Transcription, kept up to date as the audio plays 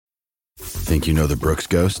Think you know the Brooks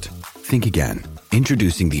Ghost? Think again.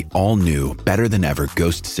 Introducing the all-new, better-than-ever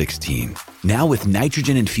Ghost 16. Now with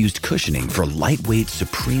nitrogen-infused cushioning for lightweight,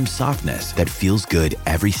 supreme softness that feels good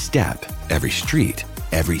every step, every street,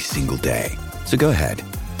 every single day. So go ahead,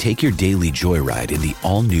 take your daily joyride in the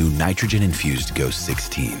all-new nitrogen-infused Ghost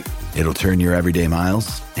 16. It'll turn your everyday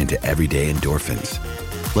miles into everyday endorphins.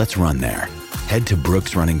 Let's run there. Head to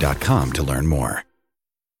brooksrunning.com to learn more.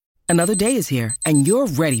 Another day is here, and you're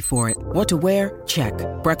ready for it. What to wear? Check.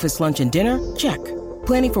 Breakfast, lunch, and dinner? Check.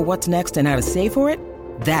 Planning for what's next and how to save for it?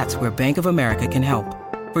 That's where Bank of America can help.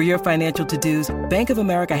 For your financial to-dos, Bank of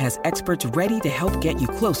America has experts ready to help get you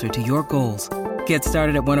closer to your goals. Get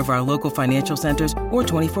started at one of our local financial centers or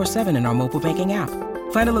 24/7 in our mobile banking app.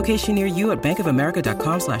 Find a location near you at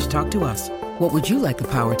bankofamerica.com/talktous. What would you like the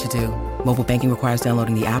power to do? Mobile banking requires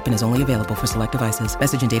downloading the app and is only available for select devices.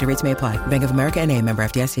 Message and data rates may apply. Bank of America N.A., member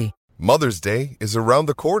FDIC. Mother's Day is around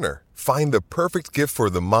the corner. Find the perfect gift for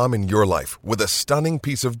the mom in your life with a stunning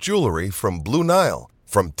piece of jewelry from Blue Nile.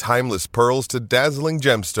 From timeless pearls to dazzling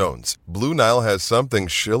gemstones, Blue Nile has something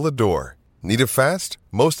she'll adore. Need it fast?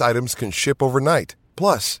 Most items can ship overnight.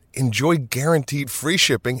 Plus, enjoy guaranteed free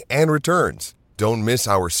shipping and returns. Don't miss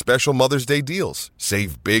our special Mother's Day deals.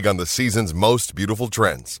 Save big on the season's most beautiful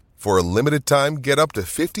trends. For a limited time, get up to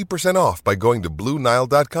 50% off by going to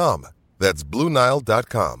BlueNile.com. That's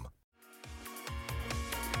BlueNile.com.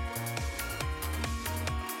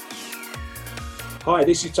 Hi,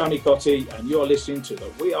 this is Tony Cottee, and you're listening to the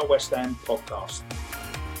We Are West Ham podcast.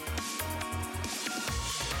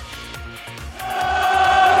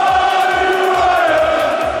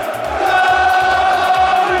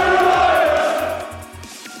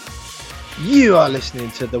 You are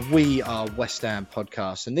listening to the We Are West Ham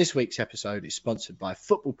podcast, and this week's episode is sponsored by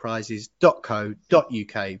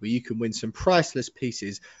footballprizes.co.uk, where you can win some priceless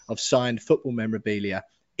pieces of signed football memorabilia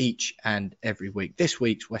each and every week. This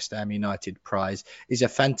week's West Ham United prize is a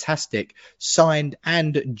fantastic signed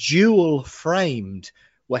and dual framed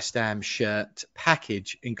West Ham shirt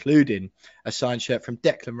package, including a signed shirt from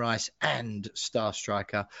Declan Rice and star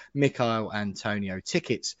striker Michail Antonio.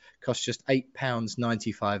 Tickets cost just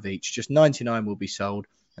 £8.95 each. Just 99 will be sold,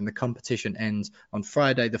 and the competition ends on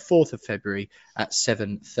Friday the 4th of February at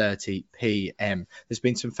 7:30 p.m. There's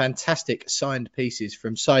been some fantastic signed pieces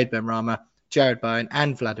from Said Benrahma, Jared Bowen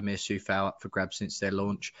and Vladimir Coufal up for grabs since their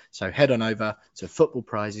launch. So head on over to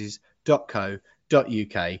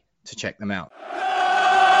footballprizes.co.uk to check them out.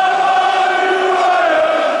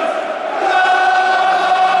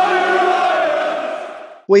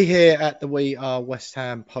 We here at the We Are West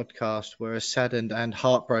Ham podcast were as saddened and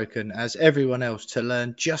heartbroken as everyone else to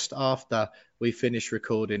learn just after we finished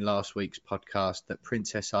recording last week's podcast that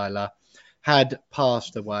Princess Isla had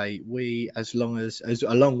passed away. We,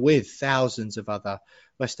 along with thousands of other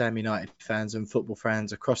West Ham United fans and football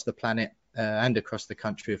fans across the planet and across the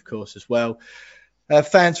country, of course, as well.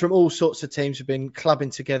 Fans from all sorts of teams have been clubbing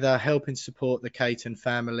together, helping support the Caton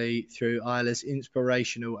family through Isla's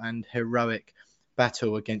inspirational and heroic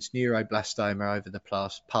battle against neuroblastoma over the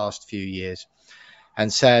past few years.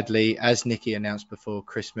 And sadly, as Nicky announced before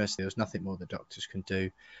Christmas, there was nothing more the doctors can do.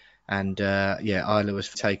 And Isla was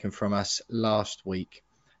taken from us last week.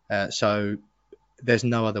 So there's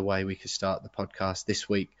no other way we could start the podcast this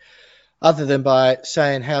week other than by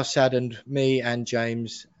saying how saddened me and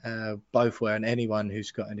James both were, and anyone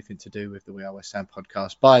who's got anything to do with the We Are West Ham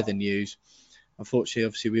podcast, by the news. Unfortunately,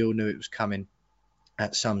 obviously, we all knew it was coming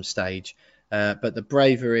at some stage. But the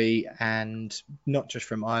bravery, and not just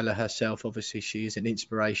from Isla herself, obviously she is an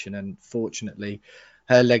inspiration, and fortunately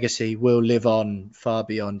her legacy will live on far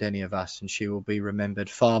beyond any of us, and she will be remembered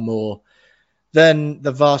far more than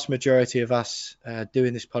the vast majority of us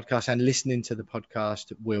doing this podcast and listening to the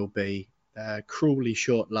podcast will be. Cruelly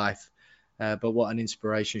short life, but what an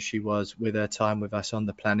inspiration she was with her time with us on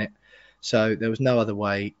the planet. So there was no other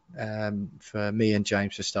way for me and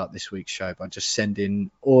James to start this week's show by just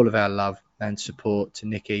sending all of our love and support to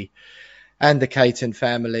Nicky and the Caton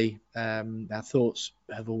family. Our thoughts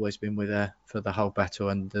have always been with her for the whole battle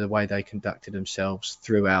and the way they conducted themselves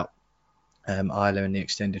throughout. Isla and the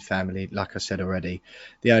extended family, like I said already,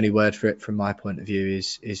 the only word for it from my point of view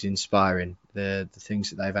is inspiring. The things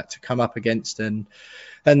that they've had to come up against and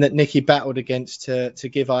that Nicky battled against to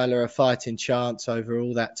give Isla a fighting chance over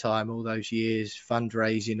all that time, all those years,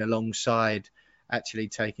 fundraising alongside actually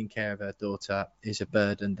taking care of her daughter, is a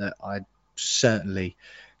burden that I certainly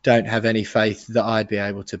don't have any faith that I'd be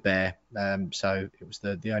able to bear. So it was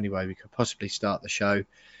the only way we could possibly start the show.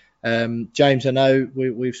 James, I know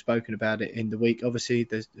we've spoken about it in the week. Obviously,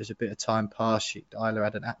 there's a bit of time passed. Isla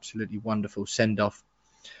had an absolutely wonderful send-off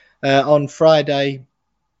on Friday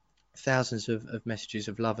thousands of messages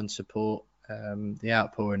of love and support. The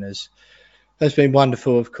outpouring has been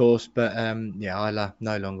wonderful, of course, but Isla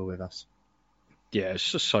no longer with us. Yeah,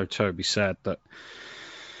 it's just so terribly sad that,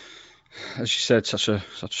 as you said, such a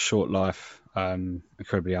short life,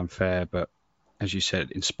 incredibly unfair, but as you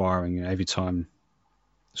said, inspiring. You know, every time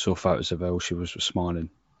I saw photos of her, all she was smiling,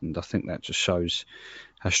 and I think that just shows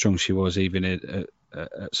how strong she was, even at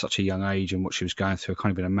such a young age, and what she was going through. I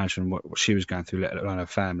can't even imagine what she was going through, let alone her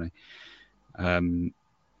family. And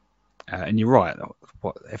you're right,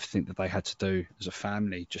 everything that they had to do as a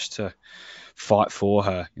family just to fight for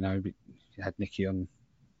her. You know, you had Nikki on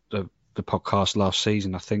the podcast last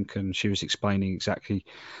season, I think, and she was explaining exactly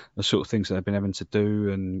the sort of things that they've been having to do,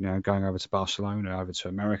 and, you know, going over to Barcelona, over to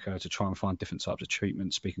America to try and find different types of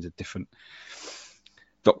treatment, speaking to different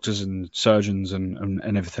doctors and surgeons and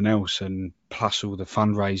everything else, and plus all the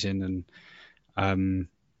fundraising, and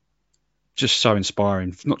just so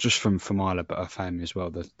inspiring, not just from Isla, but her family as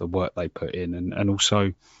well, the work they put in, and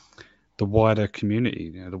also the wider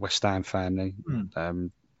community, you know, the West Ham family.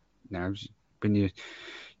 You know, when you're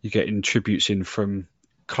getting tributes in from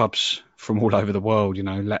clubs from all over the world, you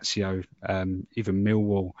know, Lazio, even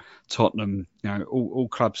Millwall, Tottenham, you know, all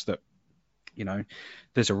clubs that, you know,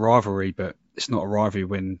 there's a rivalry, but it's not a rivalry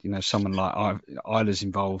when, you know, someone like Isla's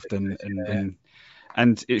involved, and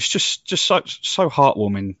it's just so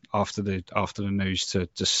heartwarming after the news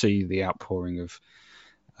to see the outpouring of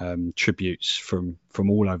tributes from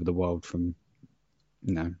all over the world, from,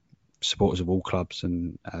 you know, supporters of all clubs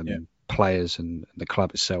and players and the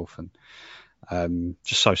club itself, and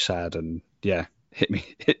just so sad, and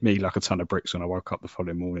hit me like a ton of bricks when I woke up the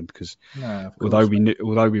following morning, because although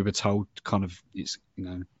we were told kind of, it's, you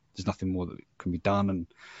know, there's nothing more that can be done,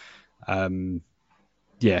 and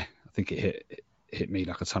I think it hit me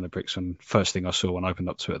like a ton of bricks. And first thing I saw when I opened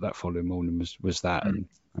up to it that following morning was that, and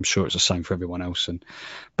I'm sure it's the same for everyone else.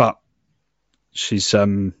 But she's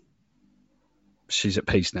at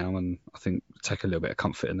peace now, and I think take a little bit of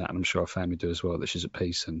comfort in that, and I'm sure our family do as well, that she's at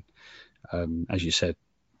peace, and as you said,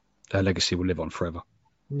 her legacy will live on forever.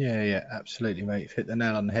 Yeah, absolutely, mate. You've hit the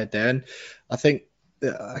nail on the head there. And I think,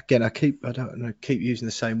 again, I keep using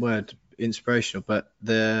the same word, inspirational, but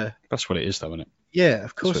that's what it is, though, isn't it? Yeah,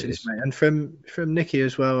 of course it is, mate. And from Nikki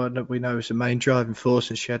as well, we know was the main driving force,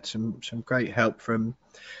 and she had some great help from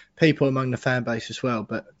people among the fan base as well.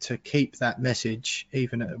 But to keep that message,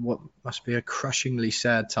 even at what must be a crushingly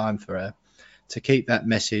sad time for her, to keep that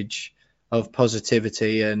message of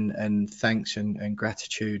positivity and thanks and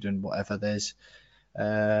gratitude and whatever, there's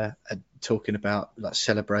talking about, like,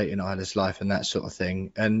 celebrating Isla's life and that sort of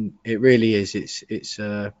thing. And it really is, it's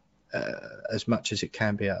as much as it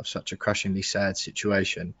can be out of such a crushingly sad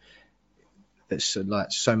situation, there's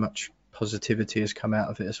like so much positivity has come out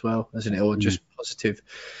of it as well, hasn't it? Or just positive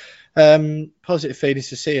feelings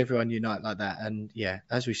to see everyone unite like that. And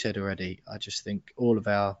as we said already, I just think all of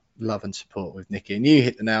our love and support with Nikki. And you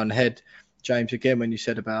hit the nail on the head, James, again, when you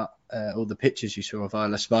said about all the pictures you saw of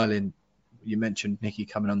Isla smiling. You mentioned Nikki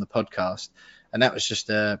coming on the podcast, and that was just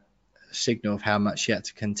a signal of how much she had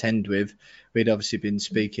to contend with. We'd obviously been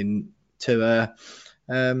speaking to her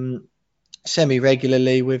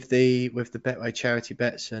semi-regularly with the Betway charity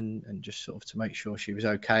bets, and just sort of to make sure she was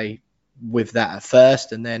okay with that at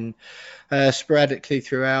first, and then sporadically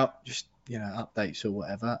throughout, just, you know, updates or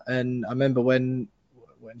whatever. And I remember when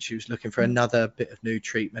she was looking for another bit of new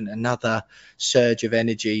treatment, another surge of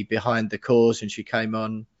energy behind the cause, and she came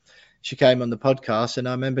on the podcast, and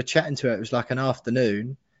I remember chatting to her. It was like an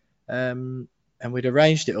afternoon, and we'd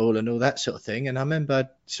arranged it all and all that sort of thing. And I remember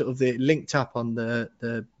sort of linked up on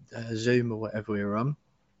the Zoom or whatever we were on,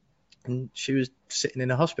 and she was sitting in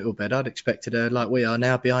a hospital bed. I'd expected her, like we are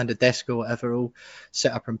now, behind a desk or whatever, all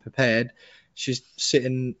set up and prepared. She's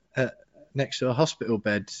sitting next to a hospital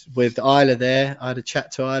bed with Isla there. I had a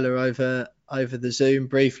chat to Isla over the Zoom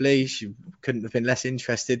briefly. She couldn't have been less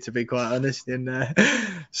interested, to be quite honest, in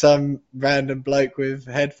some random bloke with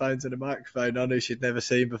headphones and a microphone on who she'd never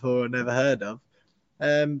seen before or never heard of.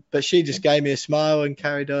 But she just gave me a smile and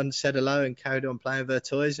carried on, said hello, and carried on playing with her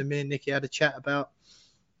toys. And me and Nikki had a chat about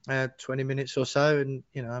 20 minutes or so. And,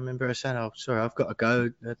 you know, I remember her saying, "Oh, sorry, I've got to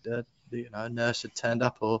go." You know, a nurse had turned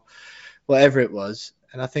up or whatever it was.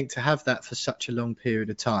 And I think to have that for such a long period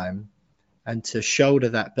of time, and to shoulder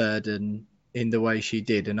that burden in the way she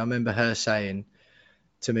did. And I remember her saying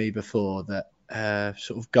to me before that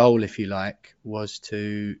sort of goal, if you like, was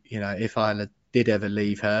to, you know, if Isla did ever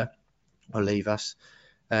leave her or leave us,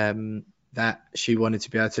 that she wanted to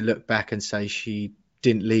be able to look back and say she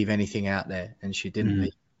didn't leave anything out there, and she didn't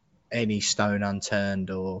leave any stone unturned,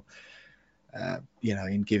 or, you know,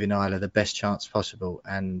 in giving Isla the best chance possible.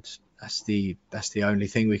 And that's the only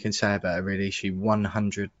thing we can say about her, really. She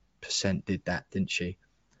 100% did that, didn't she?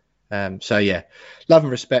 So yeah, love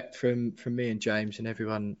and respect from me and James and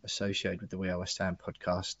everyone associated with the We Are West Ham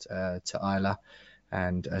podcast to Isla.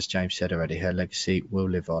 And as James said already, her legacy will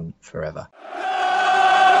live on forever.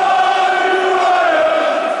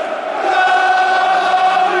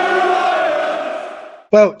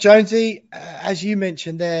 Well, Jonesy, as you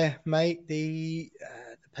mentioned there, mate, the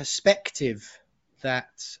perspective that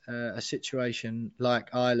a situation like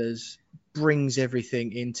Isla's brings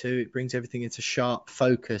everything into sharp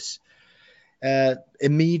focus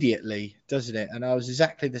immediately, doesn't it? And I was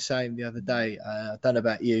exactly the same the other day. I don't know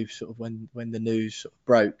about you, sort of when the news sort of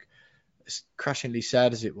broke, as crushingly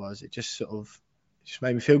sad as it was, it just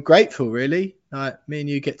made me feel grateful, really. Like, me and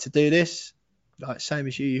you get to do this. Like, same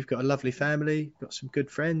as you've got a lovely family, got some good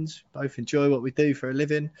friends, both enjoy what we do for a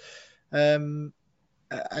living. And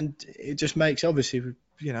it just makes, obviously,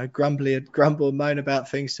 grumble and moan about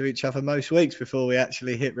things to each other most weeks before we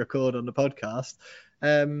actually hit record on the podcast.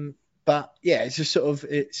 But yeah, it's just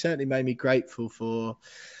it certainly made me grateful for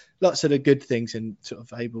lots of the good things and sort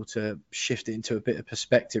of able to shift it into a bit of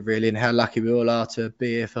perspective, really, and how lucky we all are to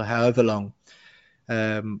be here for however long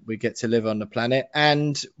we get to live on the planet.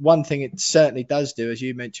 And one thing it certainly does do, as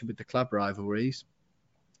you mentioned with the club rivalries,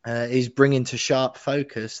 is bring into sharp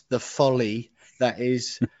focus the folly that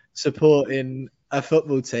is supporting a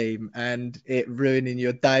football team and it ruining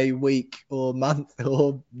your day, week or month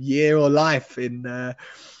or year or life in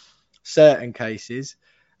certain cases.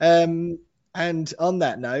 And on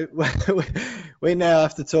that note, we now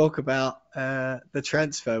have to talk about the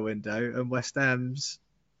transfer window and West Ham's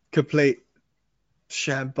complete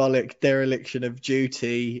shambolic dereliction of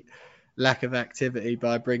duty, lack of activity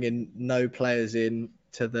by bringing no players in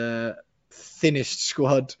to the thinnest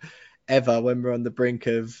squad ever when we're on the brink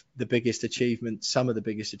of the biggest achievement, some of the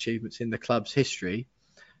biggest achievements in the club's history.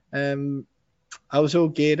 I was all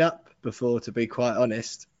geared up before, to be quite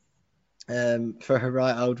honest, for a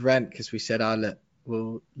right old rant, because we said, look,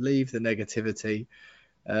 we'll leave the negativity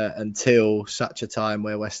until such a time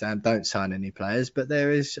where West Ham don't sign any players, but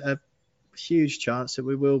there is a huge chance that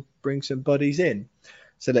we will bring some bodies in.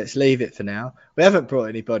 So let's leave it for now. We haven't brought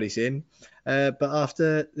any bodies in, but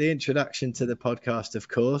after the introduction to the podcast, of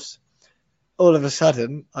course, all of a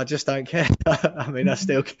sudden, I just don't care. I mean, I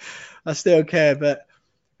still care, but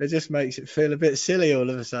it just makes it feel a bit silly all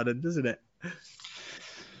of a sudden, doesn't it?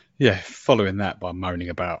 Yeah, following that by moaning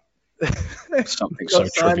about something so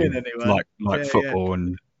trivial anyway. like football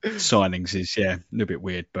and signings is a little bit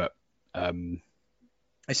weird, but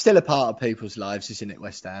it's still a part of people's lives, isn't it,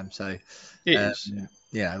 West Ham? So it is.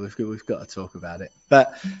 Yeah, we've got to talk about it.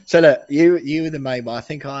 But so look, you were the main one. I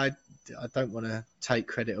think I don't want to take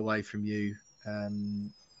credit away from you.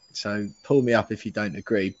 So pull me up if you don't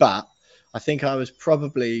agree. But I think I was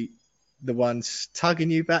probably the ones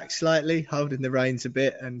tugging you back slightly, holding the reins a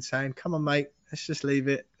bit and saying, come on, mate, let's just leave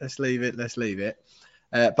it. Let's leave it.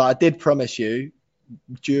 But I did promise you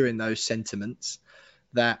during those sentiments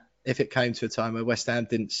that if it came to a time where West Ham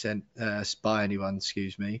didn't spy anyone,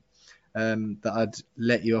 that I'd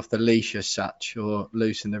let you off the leash as such or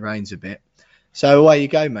loosen the reins a bit. So away you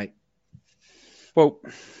go, mate. Well,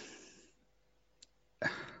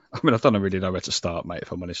 I mean, I don't really know where to start, mate,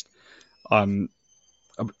 if I'm honest.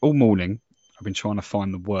 All morning, I've been trying to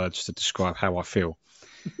find the words to describe how I feel.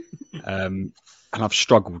 And I've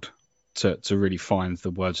struggled to really find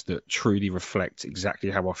the words that truly reflect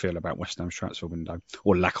exactly how I feel about West Ham's transfer window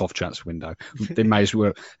or lack of transfer window. There may as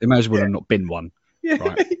well have not been one. Yeah.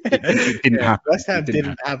 Right? It didn't happen. West Ham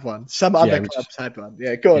didn't have one. Some other clubs had one.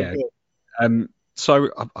 Yeah, go on. So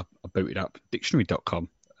I booted up dictionary.com,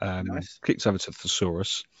 nice. Clicked over to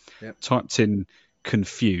Thesaurus, typed in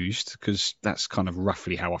confused, because that's kind of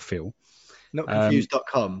roughly how I feel. Not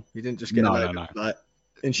confused.com. You didn't just get no. Like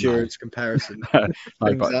insurance comparison. No,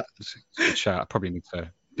 but I probably need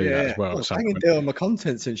to do that as well. I can deal on my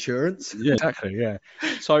contents insurance. Yeah, exactly. Yeah.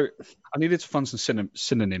 So I needed to find some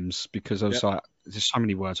synonyms because I was like, there's so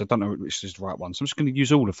many words. I don't know which is the right one. So I'm just going to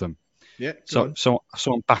use all of them. Yeah. So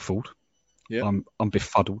I'm baffled. Yeah. I'm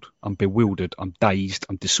befuddled. I'm bewildered. I'm dazed.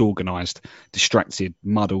 I'm disorganized, distracted,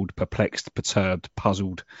 muddled, perplexed, perturbed,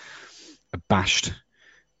 puzzled, abashed,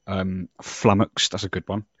 flummoxed. That's a good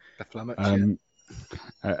one. The flummox.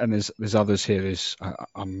 And there's others here.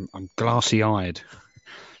 I'm glassy-eyed,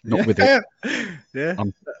 not with it. Yeah.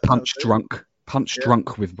 I'm punch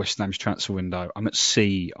drunk with West Ham's transfer window. I'm at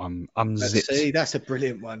sea. I'm unzipped. At sea. That's a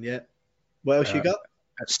brilliant one. Yeah. What else you got?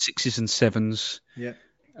 At 6s and 7s. Yeah.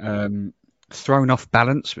 Thrown off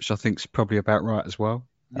balance, which I think is probably about right as well.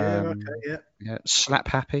 Yeah. Okay. Yeah. Yeah. Slap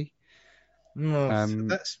happy.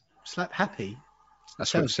 That's Slap happy.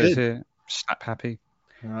 That's what it Sounds says good. here. Slap happy.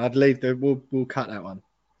 I'd leave the. We'll cut that one.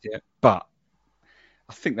 Yeah, but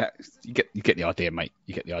I think that you get the idea, mate.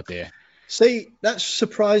 You get the idea. See, that's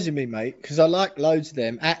surprising me, mate, because I like loads of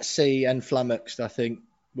them. At Sea and Flummoxed, I think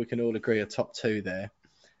we can all agree are top two there.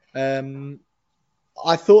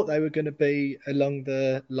 I thought they were going to be along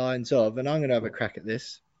the lines of, and I'm going to have a crack at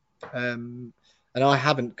this. And I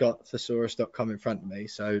haven't got thesaurus.com in front of me,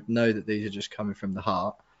 so know that these are just coming from the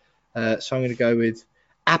heart. So I'm going to go with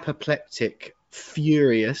apoplectic,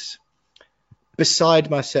 furious, beside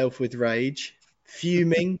myself with rage,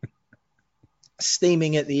 fuming,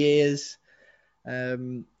 steaming at the ears,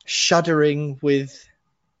 shuddering with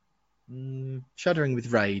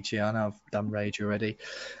rage. Yeah, I know I've done rage already.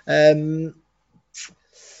 Have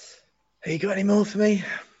you got any more for me?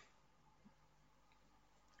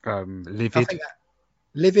 Livid. I think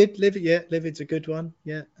livid. Yeah, livid's a good one.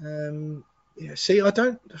 Yeah. Yeah. See, I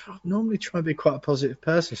normally try and be quite a positive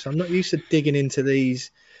person, so I'm not used to digging into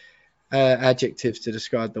these adjectives to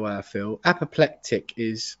describe the way I feel. Apoplectic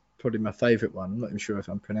is probably my favourite one. I'm not even sure if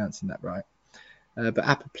I'm pronouncing that right. But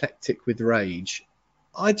apoplectic with rage.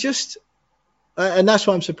 I just, and that's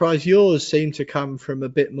why I'm surprised yours seem to come from a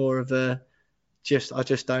bit more of a I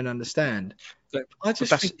just don't understand. I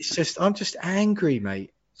just think it's just, I'm just angry,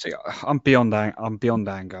 mate. See, I'm beyond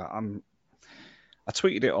anger. I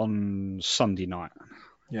tweeted it on Sunday night.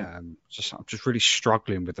 Yeah. I'm just really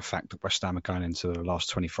struggling with the fact that West Ham are going into the last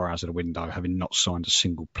 24 hours of the window having not signed a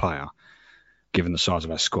single player, given the size of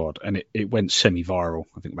our squad. And it went semi-viral.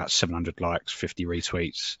 I think about 700 likes, 50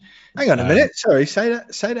 retweets. Hang on a minute. Sorry, say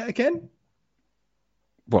that again.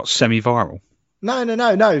 What, semi-viral?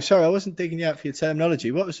 No. Sorry, I wasn't digging you out for your terminology.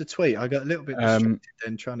 What was the tweet? I got a little bit distracted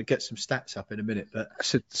then trying to get some stats up in a minute. But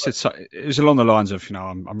it was along the lines of,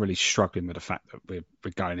 I'm really struggling with the fact that we're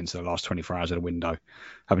going into the last 24 hours of the window,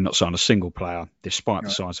 having not signed a single player, despite the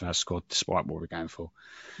size of our squad, despite what we're going for.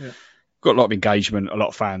 Yeah. Got a lot of engagement. A lot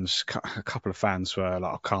of fans, a couple of fans were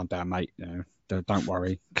like, "Oh, calm down, mate. Don't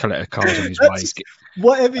worry. Coletta Carr's on his way."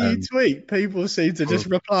 Whatever you tweet, people seem to just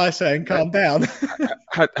reply saying, "Calm down."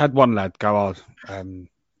 had one lad go,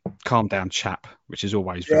 "Calm down, chap," which is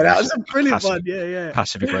always that was a brilliant one. Yeah.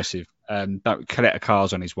 Passive aggressive. Coletta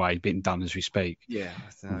Carr's on his way, being done as we speak. Yeah,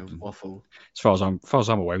 waffle. As far as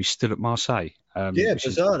I'm aware, he's still at Marseille. Bizarre that.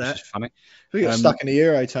 Which is funny. We got stuck in the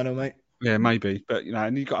Eurotunnel, mate. Yeah, maybe, but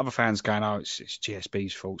and you've got other fans going, "Oh, it's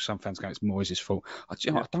GSB's fault." Some fans going, "It's Moyes' fault." I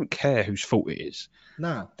don't care whose fault it is.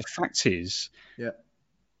 No. The fact is,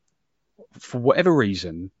 for whatever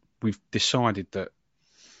reason, we've decided that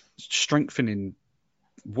strengthening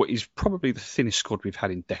what is probably the thinnest squad we've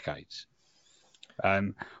had in decades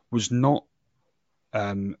was not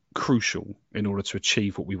crucial in order to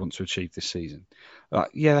achieve what we want to achieve this season.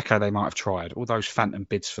 They might have tried all those phantom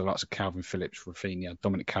bids for lots of Calvin Phillips, Rafinha,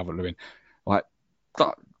 Dominic Calvert-Lewin. I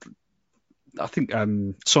think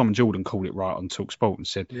Simon Jordan called it right on TalkSport and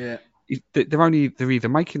said, they're either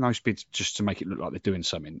making those bids just to make it look like they're doing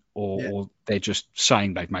something, or they're just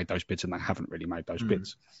saying they've made those bids and they haven't really made those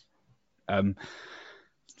bids. For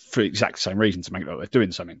the exact same reason, to make it look like they're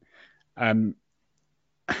doing something. I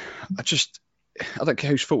don't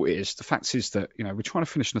care whose fault it is. The fact is that we're trying to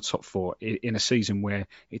finish in the top four in a season where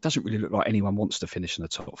it doesn't really look like anyone wants to finish in the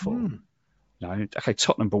top four.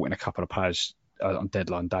 Tottenham brought in a couple of players on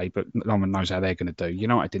deadline day, but no one knows how they're going to do.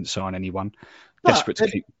 United didn't sign anyone. Desperate to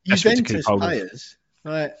keep hold players.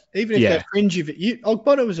 Right. Even if they're fringe,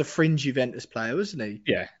 Ogbonna was a fringe Juventus player, wasn't he?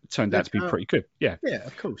 Yeah, it turned out to be pretty good. Yeah,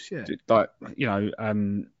 of course. Yeah,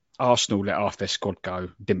 Arsenal let half their squad go,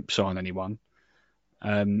 didn't sign anyone.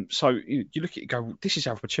 So you look at it and go, this is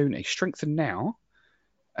our opportunity. Strengthen now,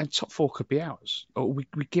 and top four could be ours. Or we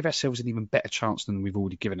give ourselves an even better chance than we've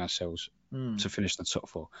already given ourselves to finish in the top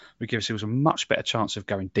four. We give ourselves a much better chance of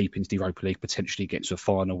going deep into the Europa League, potentially getting to the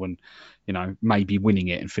final and, maybe winning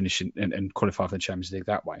it and finishing and qualifying for the Champions League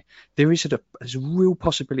that way. There's a real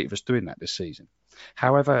possibility of us doing that this season.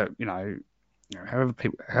 However,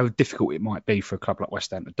 how difficult it might be for a club like West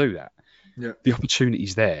Ham to do that. Yeah. The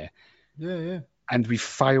opportunity's there. Yeah. And we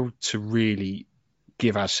failed to really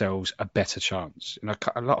give ourselves a better chance.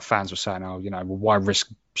 A lot of fans were saying, why risk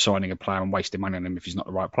signing a player and wasting money on him if he's not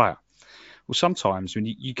the right player? Well, sometimes when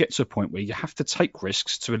you get to a point where you have to take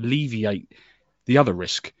risks to alleviate the other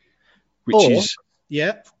risk, which is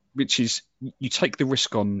you take the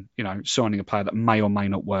risk on, signing a player that may or may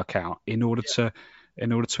not work out in order to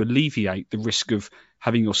alleviate the risk of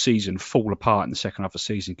having your season fall apart in the second half of the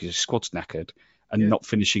season because your squad's knackered. And not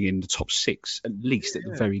finishing in the top six, at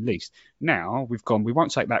the very least. Now we've gone, we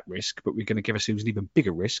won't take that risk, but we're going to give ourselves an even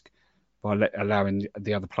bigger risk by allowing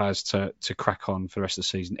the other players to crack on for the rest of the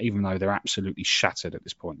season, even though they're absolutely shattered at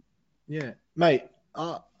this point. Yeah, mate.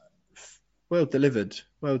 Well delivered.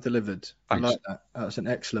 Well delivered. Thanks. I like that. That was an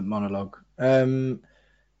excellent monologue.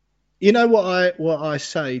 You know what I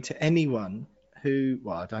say to anyone who,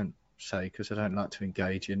 well, I don't say because I don't like to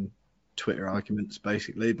engage in Twitter arguments,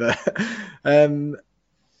 basically. But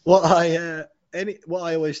what I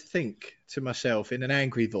always think to myself in an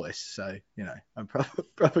angry voice. So I'm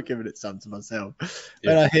proper giving it some to myself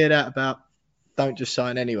when I hear that about don't just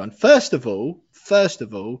sign anyone. First of all,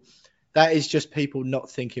 that is just people not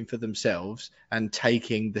thinking for themselves and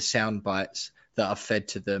taking the sound bites that are fed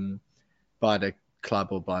to them by the club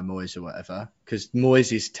or by Moyes or whatever. Because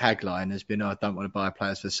Moyes' tagline has been, I don't want to buy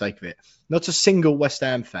players for the sake of it. Not a single West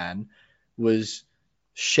Ham fan was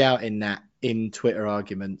shouting that in Twitter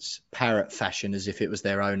arguments, parrot fashion, as if it was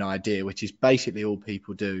their own idea, which is basically all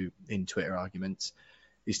people do in Twitter arguments,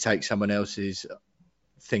 is take someone else's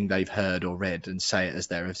thing they've heard or read and say it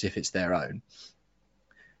as if it's their own.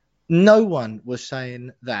 No one was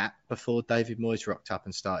saying that before David Moyes rocked up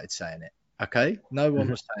and started saying it. Okay? No one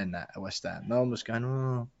was saying that at West Ham. No one was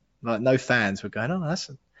going, no fans were going,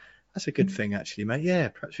 that's a good thing, actually, mate. Yeah,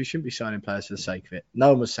 perhaps we shouldn't be signing players for the sake of it.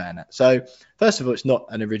 No one was saying that. So, first of all, it's not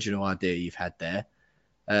an original idea you've had there.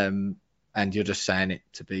 And you're just saying it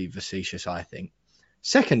to be facetious, I think.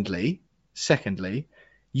 Secondly,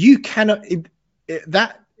 you cannot,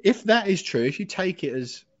 if that is true, if you take it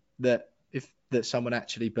as that someone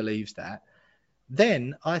actually believes that,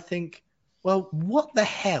 then I think, well, what the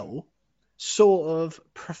hell sort of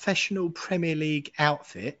professional Premier League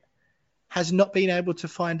outfit has not been able to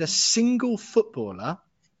find a single footballer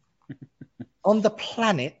on the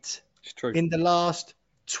planet in the last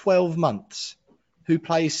 12 months who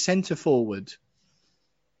plays centre forward,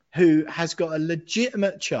 who has got a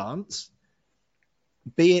legitimate chance,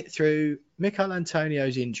 be it through Mikel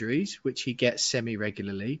Antonio's injuries, which he gets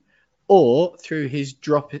semi-regularly, or through his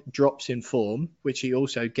drops in form, which he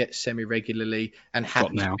also gets semi-regularly and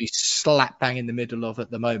happens to be slap bang in the middle of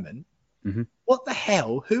at the moment. Mm-hmm. What the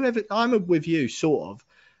hell? I'm with you, sort of.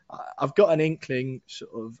 I've got an inkling,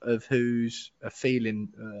 sort of who's a feeling,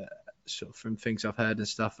 sort of from things I've heard and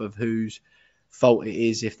stuff, of whose fault it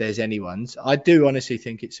is, if there's anyone's. I do honestly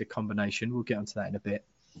think it's a combination. We'll get onto that in a bit.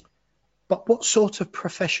 But what sort of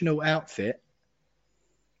professional outfit,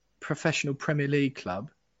 professional Premier League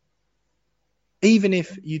club, even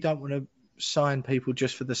if you don't want to sign people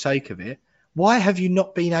just for the sake of it, why have you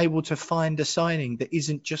not been able to find a signing that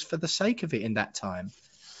isn't just for the sake of it in that time?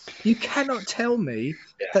 You cannot tell me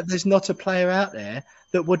that there's not a player out there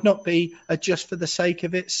that would not be a just for the sake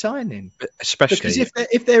of it signing. Especially because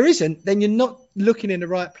if there isn't, then you're not looking in the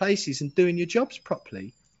right places and doing your jobs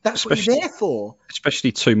properly. That's what you're there for.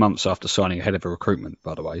 Especially 2 months after signing a head of a recruitment,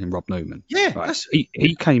 by the way, in Rob Newman. Yeah, right?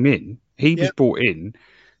 He came in. He was brought in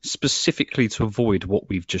specifically to avoid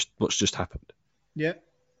what's just happened. Yeah.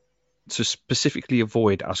 To specifically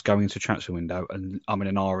avoid us going into a transfer window and I'm in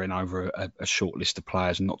an R-in over a short list of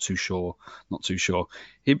players and not too sure.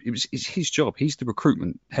 It's his job. He's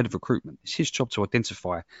the head of recruitment. It's his job to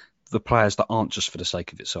identify the players that aren't just for the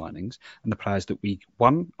sake of it signings, and the players that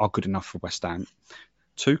one, are good enough for West Ham,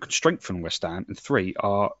 two, can strengthen West Ham, and three,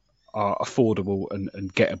 are affordable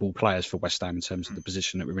and gettable players for West Ham in terms of the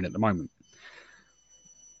position that we're in at the moment.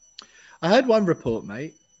 I heard one report,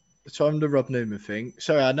 mate. So on the Rob Newman thing.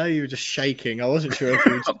 Sorry, I know you were just shaking. I wasn't sure if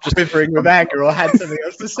you were just quivering with anger or had something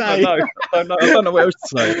else to say. I don't know what else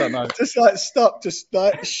to say. I don't know. Just stop,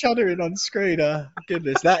 shuddering on screen.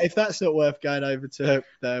 Goodness, if that's not worth going over to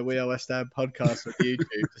the We Are West Ham podcast on YouTube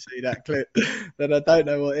to see that clip, then I don't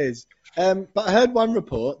know what is. But I heard one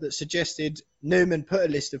report that suggested Newman put a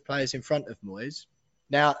list of players in front of Moyes.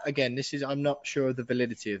 Now, again, I'm not sure of the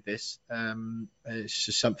validity of this. It's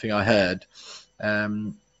just something I heard.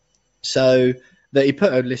 So that he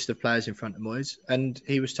put a list of players in front of Moyes and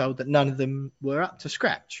he was told that none of them were up to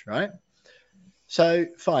scratch, right? So,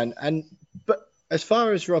 fine. But as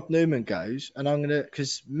far as Rob Newman goes, and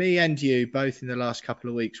because me and you both in the last couple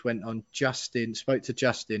of weeks spoke to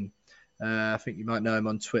Justin. I think you might know him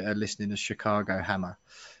on Twitter, listening to Chicago Hammer.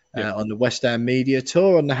 On the West Ham Media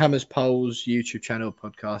Tour, on the Hammers Polls YouTube channel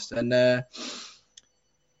podcast. And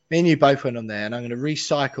me and you both went on there, and I'm going to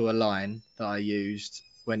recycle a line that I used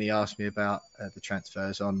when he asked me about the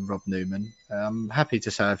transfers on Rob Newman. I'm happy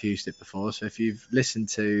to say I've used it before, so if you've listened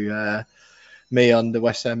to me on the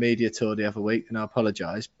West Ham Media Tour the other week, then I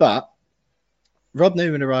apologise. But Rob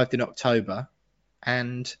Newman arrived in October,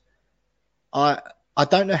 and I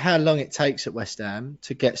don't know how long it takes at West Ham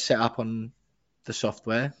to get set up on the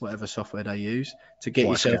software, whatever software they use, to get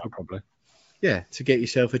yourself... probably. to get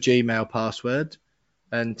yourself a Gmail password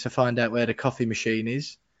and to find out where the coffee machine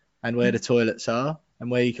is and where the toilets are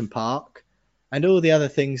and where you can park and all the other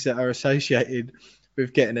things that are associated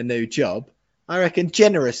with getting a new job. I reckon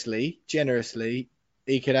generously,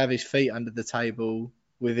 he could have his feet under the table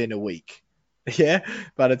within a week. Yeah,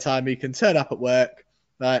 by the time he can turn up at work,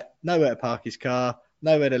 like nowhere to park his car,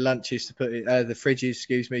 nowhere the lunches to put the fridges,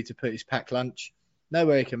 to put his packed lunch,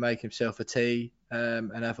 nowhere he can make himself a tea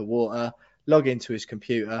and have a water, log into his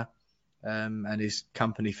computer and his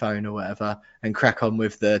company phone or whatever, and crack on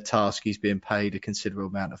with the task he's being paid a considerable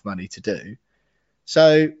amount of money to do.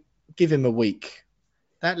 So give him a week.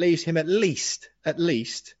 That leaves him at least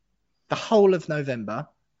the whole of November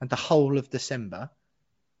and the whole of December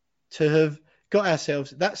to have got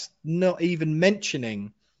ourselves. That's not even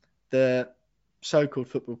mentioning the so-called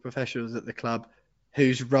football professionals at the club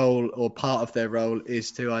whose role or part of their role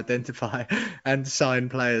is to identify and sign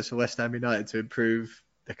players for West Ham United to improve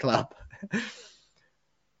the club.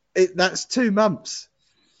 That's 2 months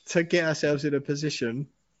to get ourselves in a position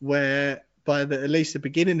where by at least the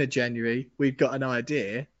beginning of January, we've got an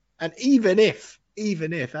idea. And even if,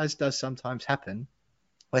 as does sometimes happen,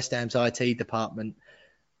 West Ham's IT department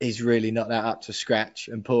is really not that up to scratch,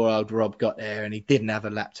 and poor old Rob got there and he didn't have a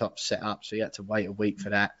laptop set up, so he had to wait a week for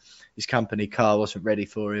that. His company car wasn't ready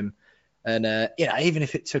for him. And, even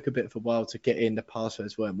if it took a bit of a while to get in, the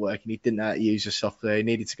passwords weren't working, he didn't know how to use the software, he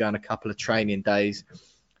needed to go on a couple of training days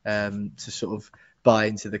to sort of buy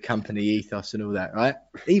into the company ethos and all that, right?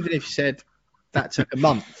 Even if you said that took a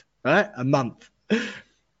month, right? A month.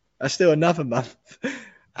 That's still another month.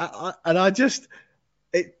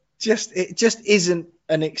 It just isn't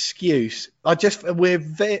an excuse. We're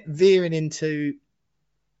veering into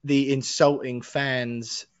the insulting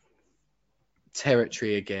fans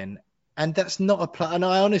territory again. And that's not a plan. And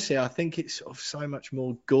I think it's sort of so much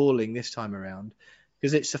more galling this time around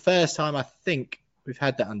because it's the first time I think we've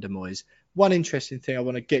had that under Moyes. One interesting thing I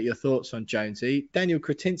want to get your thoughts on, Jonesy. Daniel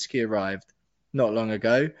Kretinsky arrived not long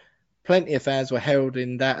ago. Plenty of fans were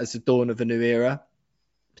heralding that as the dawn of a new era,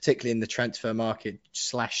 particularly in the transfer market /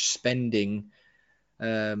 spending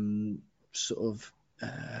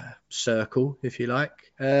circle, if you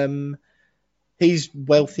like. He's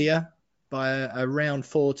wealthier by around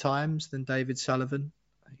 4 times than David Sullivan.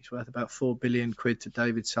 He's worth about £4 billion to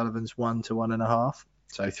David Sullivan's 1 to 1.5.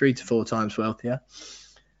 So 3 to 4 times wealthier.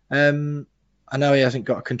 I know he hasn't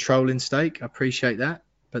got a controlling stake. I appreciate that.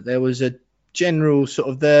 But there was a general sort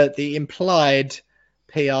of the implied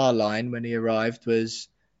PR line when he arrived was,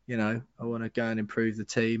 I want to go and improve the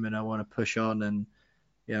team and I want to push on and,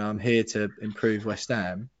 I'm here to improve West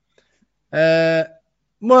Ham.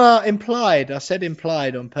 Well, implied. I said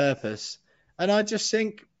implied on purpose. And I just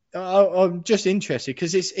think I'm just interested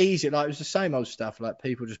because it's easy. Like it was the same old stuff, like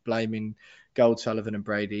people just blaming Gold, Sullivan and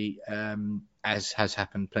Brady, as has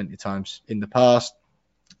happened plenty of times in the past.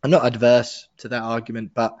 I'm not adverse to that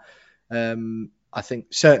argument, but I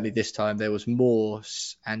think certainly this time there was more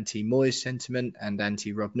anti-Moyes sentiment and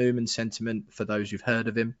anti-Rob Newman sentiment for those who've heard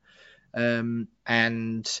of him. But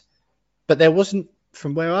there wasn't,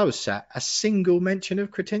 from where I was sat, a single mention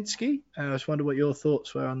of Kretinsky. I just wonder what your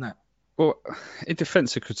thoughts were on that. Well, in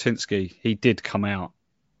defence of Kretinsky, he did come out.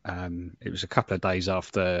 It was a couple of days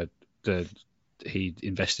after he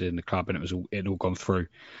invested in the club and it had all gone through.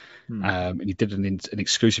 And he did an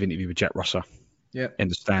exclusive interview with Jack Rosser. Yeah, in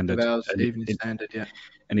the Standard. Evening Standard, yeah.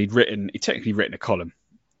 And he'd technically written a column.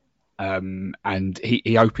 And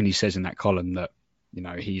he openly says in that column that,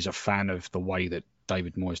 he's a fan of the way that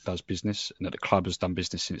David Moyes does business and that the club has done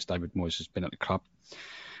business since David Moyes has been at the club.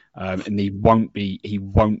 And he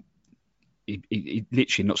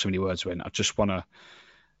literally, not so many words went, I just want to,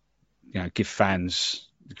 get fans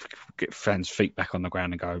feet back on the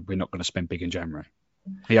ground and go, we're not going to spend big in January.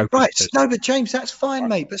 Right, no, but James, that's fine,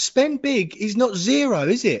 mate. But spend big is not zero,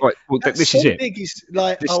 is it? Right, well, this is it. Big is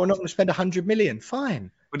like, we're not going to spend 100 million.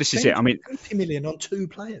 Fine. Well, this is it. I mean, 20 million on 2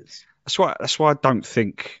 players. That's why I don't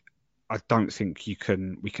think we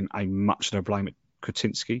can aim much of the blame at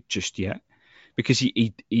Kretinsky just yet, because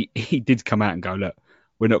he did come out and go, look,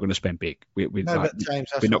 we're not going to spend big. But James,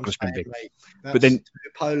 we're not going to spend big. Mate. But then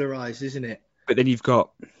polarized, isn't it? But then you've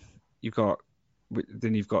got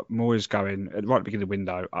Moyes going right at the beginning of the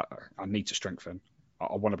window. I need to strengthen.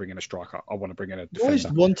 I want to bring in a striker. I want to bring in a defender.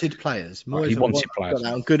 Moyes wanted players. He wanted players. Got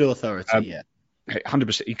that on good authority. Yeah,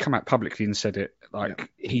 100%. He come out publicly and said it.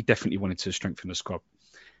 He definitely wanted to strengthen the squad.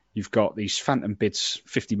 You've got these phantom bids,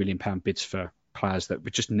 £50 million bids for players that we're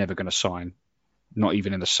just never going to sign. Not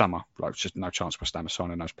even in the summer. Like, just no chance West Ham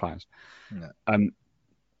signing those players. No.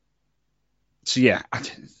 So yeah,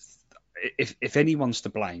 if anyone's to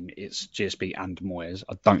blame, it's GSB and Moyes.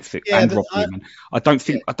 I don't think, Yeah, and but Rob Newman. I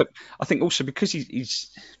think also because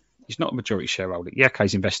he's not a majority shareholder. Yeah, okay,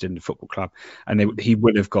 he's invested in the football club, and he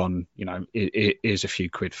would have gone. Here's a few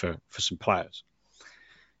quid for some players.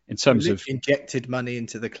 In terms of injected money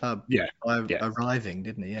into the club, by yeah. arriving,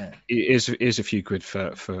 didn't he? Yeah, it is a few quid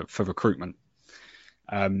for recruitment.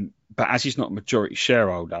 But as he's not a majority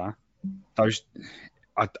shareholder,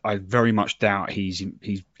 I very much doubt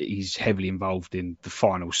he's heavily involved in the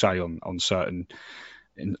final say on certain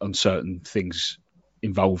things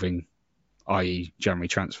involving, i.e., January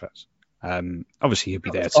transfers. Obviously, he'll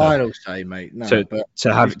be there. Final say, mate. No,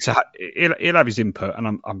 he'll have his input,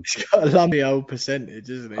 and I'm he's got a lumpy old percentage,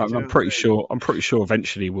 isn't he? I'm pretty sure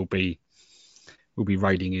eventually we'll be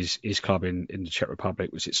raiding his club in the Czech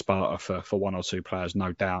Republic, which is Sparta, for one or two players.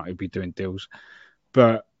 No doubt he'll be doing deals,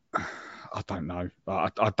 but I don't know. I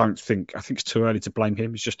think it's too early to blame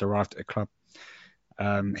him. He's just arrived at the club.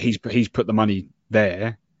 He's put the money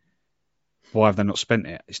there. Why have they not spent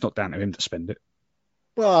it? It's not down to him to spend it.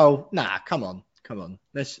 Well, come on.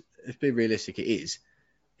 Let's be realistic. It is.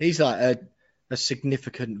 He's like a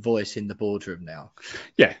significant voice in the boardroom now.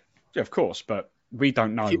 Yeah, of course, but we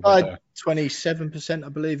don't know. If you buy 27%, I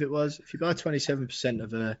believe it was. If you buy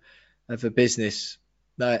 27% of a business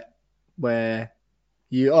where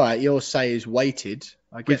your say is weighted.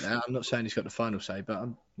 I get that. I'm not saying he's got the final say, but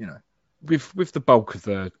with the bulk of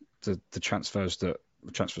the transfer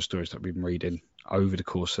stories that we've been reading over the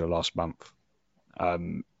course of the last month,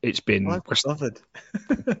 it's been West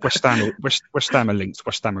Ham are linked.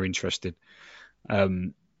 West Ham are interested.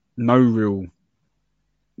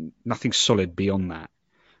 Nothing solid beyond that,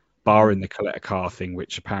 barring the Coletta thing,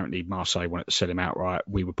 which apparently Marseille wanted to sell him outright.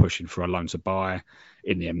 We were pushing for a loan to buy.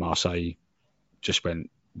 In the end, Marseille just went,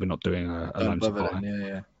 we're not doing a loan to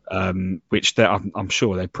buy. Which I'm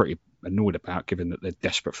sure they're pretty annoyed about, given that they're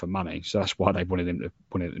desperate for money. So that's why they wanted him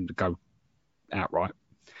to go outright.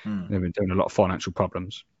 They've been doing a lot of financial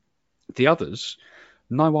problems. The others,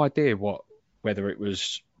 no idea whether it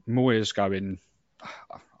was Moyes going,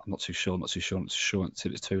 I'm not too sure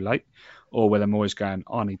until it's too late, or whether Moyes going,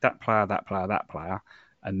 I need that player,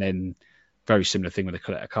 and then very similar thing with the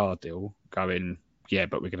Coletta deal, going, yeah,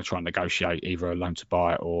 but we're going to try and negotiate either a loan to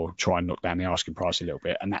buy or try and knock down the asking price a little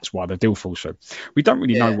bit, and that's why the deal falls through. We don't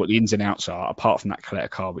really know what the ins and outs are, apart from that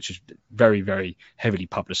Coletta, which is very, very heavily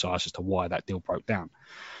publicised as to why that deal broke down.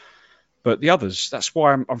 But the others, that's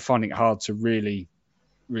why I'm finding it hard to really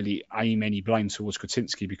aim any blame towards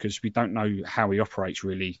Kretinsky, because we don't know how he operates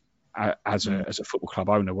really as a football club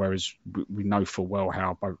owner, whereas we know full well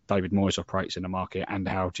how both David Moyes operates in the market and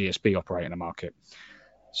how GSB operate in the market.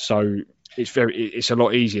 So it's a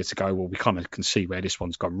lot easier to go, well, we kind of can see where this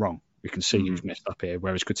one's gone wrong. We can see who's messed up here.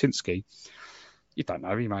 Whereas Kretinsky, you don't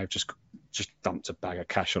know. He may have just dumped a bag of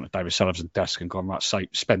cash on David Sullivan's desk and gone, right, say,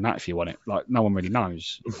 spend that if you want it. Like, no one really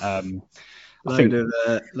knows. Load of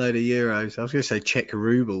euros. I was going to say Czech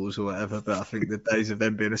rubles or whatever, but I think the days of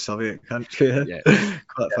them being a Soviet country are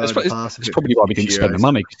quite far past. It's probably why we didn't spend the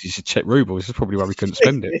money, because it's a Czech rubles. It's probably why we couldn't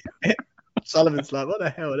spend it. Sullivan's like, what the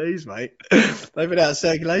hell are these, mate? They've been out of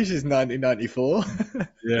circulation since 1994.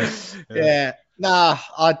 Yeah. Nah,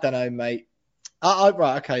 I don't know, mate.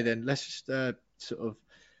 Right, okay then. Let's just sort of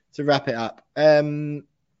to wrap it up.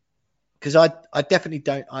 Because I definitely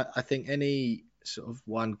don't. I think any sort of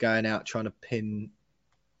one going out trying to pin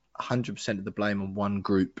 100% of the blame on one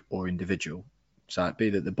group or individual. So it'd be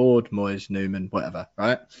that the board, Moyes, Newman, whatever,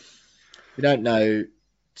 right? We don't know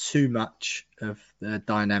too much of the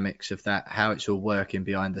dynamics of that, how it's all working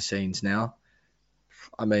behind the scenes now.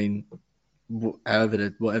 I mean, whatever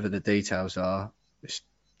the details are,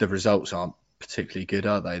 the results aren't particularly good,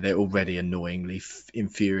 are they? They're already annoyingly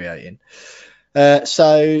infuriating.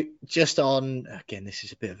 So just on, again, this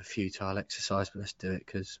is a bit of a futile exercise, but let's do it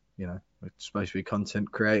because, we're supposed to be content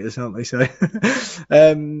creators, aren't we? So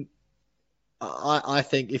I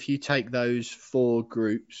think if you take those four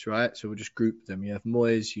groups, right? So we'll just group them. You have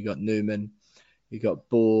Moyes, you got Newman, you got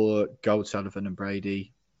Bohr, Gold, Sullivan and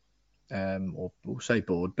Brady, or we'll say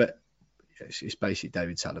Board, but it's basically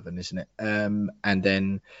David Sullivan, isn't it? And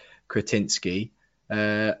then Kretinsky.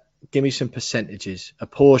 Give me some percentages,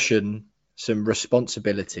 apportion some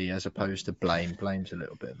responsibility as opposed to blame. Blame's a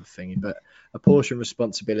little bit of a thingy, but apportion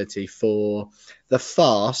responsibility for the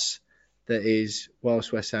farce that is,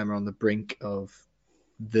 whilst West Ham are on the brink of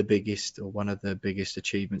the biggest or one of the biggest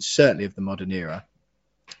achievements, certainly of the modern era,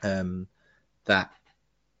 that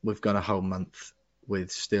we've gone a whole month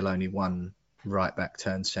with still only one right back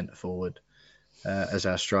turned centre forward as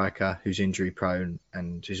our striker, who's injury prone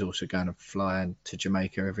and is also going to fly to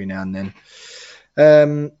Jamaica every now and then.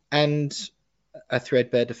 And a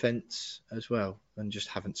threadbare defence as well, and just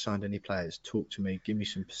haven't signed any players. Talk to me. Give me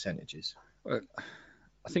some percentages. I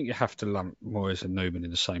think you have to lump Moyes and Newman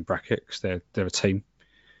in the same bracket because they're a team.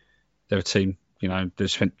 They're a team. You know,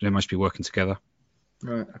 they must be working together.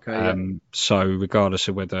 Right. Okay. So regardless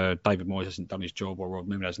of whether David Moyes hasn't done his job or Rob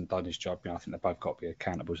Newman hasn't done his job, I think they've both got to be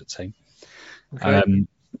accountable as a team. Okay.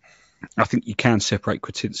 I think you can separate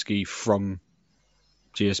Kretinsky from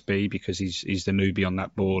GSB because he's the newbie on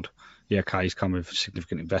that board. Yeah, okay, he's come with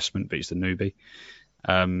significant investment, but he's the newbie.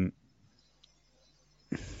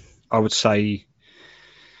 I would say,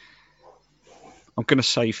 I'm going to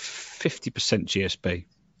say 50% GSB.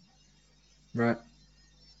 Right.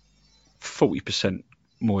 40%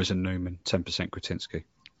 Moyes and Newman, 10% Kretinsky.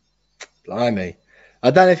 Blimey.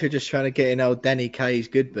 I don't know if you're just trying to get in old Danny Kaye's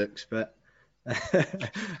good books, but are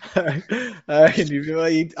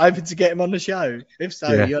you open to get him on the show? If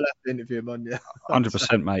so, you'll have to interview him on.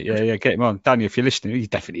 100%, mate. Yeah, get him on. Daniel, if you're listening, he's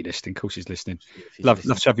definitely listening. Of course he's listening. Love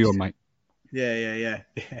to have you on, mate. Yeah.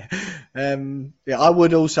 I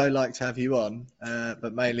would also like to have you on,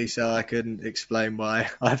 but mainly so I can explain why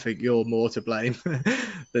I think you're more to blame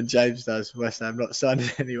than James does. West Ham not signing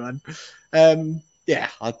anyone. I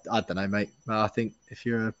don't know, mate. I think if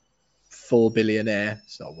you're a 4 billionaire,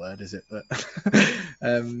 it's not a word, is it? But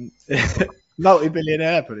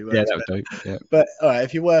multi-billionaire probably works. Yeah, that would do. Yeah. But all right,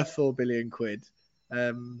 if you're worth 4 billion quid,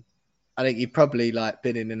 I think you've probably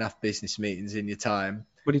been in enough business meetings in your time.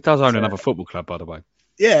 But he does own another football club, by the way.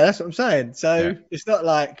 Yeah, that's what I'm saying. So It's not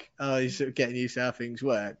like he's sort of getting used to how things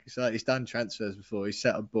work. It's like he's done transfers before. He's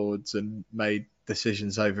set up boards and made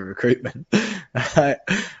decisions over recruitment. I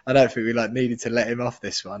don't think we needed to let him off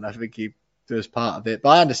this one. I think he was part of it. But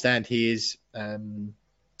I understand he is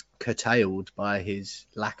curtailed by his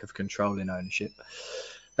lack of control in ownership.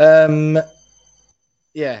 So,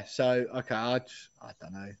 okay, I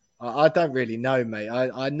don't know. I don't really know, mate.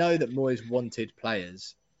 I know that Moyes wanted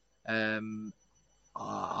players. I'm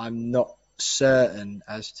not certain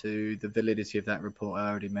as to the validity of that report I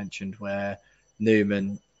already mentioned where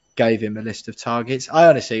Newman gave him a list of targets.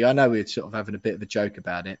 I know we're sort of having a bit of a joke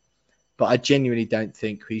about it, but I genuinely don't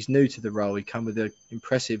think he's new to the role. He come with an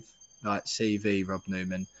impressive CV, Rob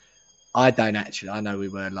Newman. I know we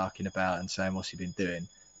were larking about and saying, what's he been doing?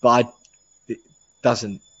 But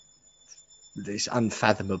it's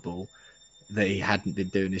unfathomable that he hadn't been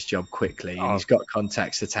doing his job quickly. And he's got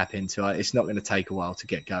contacts to tap into. It's not going to take a while to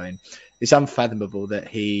get going. It's unfathomable that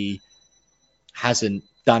he hasn't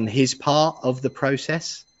done his part of the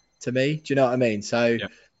process, to me. Do you know what I mean? So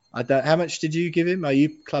how much did you give him? You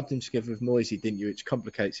clubbed him together with Moisey, didn't you? Which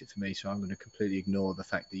complicates it for me. So I'm going to completely ignore the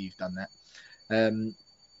fact that you've done that. I'm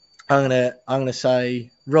going to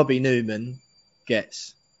say Robbie Newman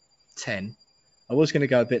gets 10. I was going to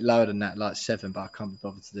go a bit lower than that, 7, but I can't be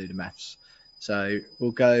bothered to do the maths. So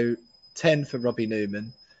we'll go 10 for Robbie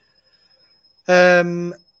Newman.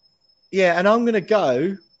 And I'm going to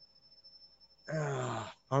go.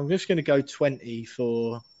 I'm just going to go 20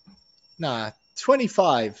 for.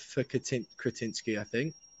 25 for Kretinsky, I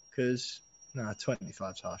think.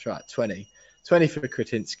 25's harsh. Right, 20 for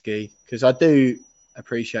Kretinsky, because I do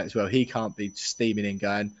appreciate as well. He can't be steaming in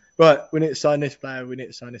going, right, we need to sign this player.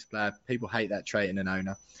 People hate that trait in an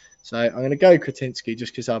owner. So I'm going to go Kretinsky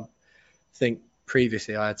just because I think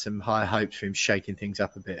previously I had some high hopes for him shaking things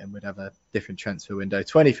up a bit and would have a different transfer window.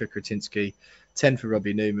 20 for Kretinsky, 10 for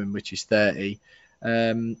Robbie Newman, which is 30.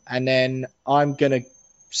 And then I'm going to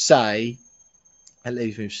say, that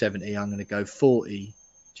leaves me with 70. I'm going to go 40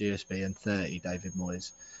 GSB and 30 David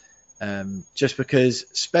Moyes. Just because,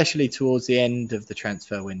 especially towards the end of the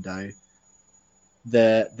transfer window,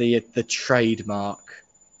 the trademark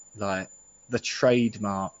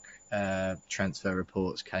transfer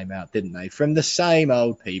reports came out, didn't they? From the same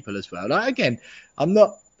old people as well. Again, I'm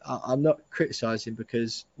not criticising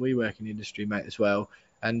because we work in the industry, mate, as well,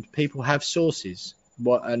 and people have sources.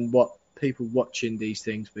 What people watching these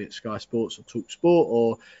things, be it Sky Sports or Talk Sport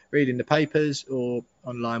or reading the papers or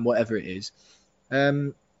online, whatever it is.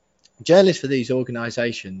 Journalists for these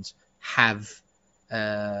organisations have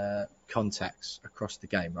contacts across the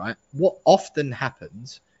game, right? What often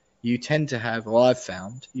happens, you tend to have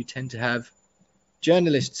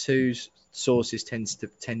journalists whose sources tend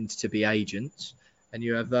to be agents, and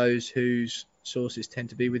you have those whose sources tend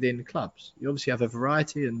to be within clubs. You obviously have a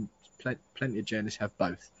variety, and plenty of journalists have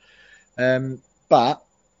both. But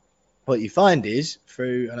what you find is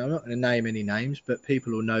and I'm not going to name any names, but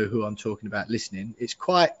people will know who I'm talking about listening. It's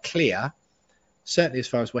quite clear, certainly as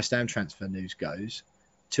far as West Ham transfer news goes,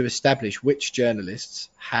 to establish which journalists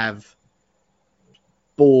have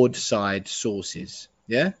board side sources.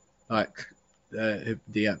 Yeah.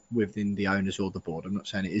 within the owners or the board. I'm not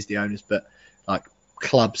saying it is the owners, but like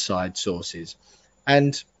club side sources.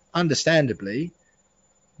 And understandably,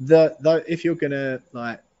 if you're gonna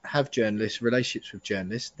like have relationships with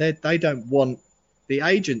journalists, they don't want the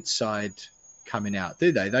agent side coming out,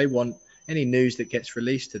 do they? They want any news that gets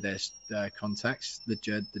released to their contacts, the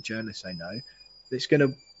journalists they know,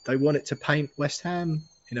 they want it to paint West Ham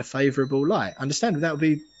in a favourable light. Understandably, that would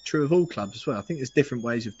be true of all clubs as well. I think there's different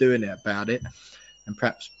ways of doing it about it, and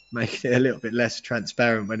perhaps making it a little bit less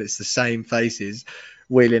transparent when it's the same faces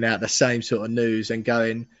wheeling out the same sort of news and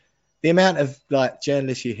going. The amount of like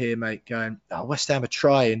journalists you hear, mate, going, "Oh, West Ham are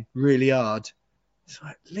trying really hard." It's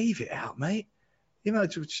like, leave it out, mate. You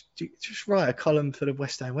might just write a column for the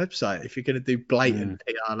West Ham website if you're going to do blatant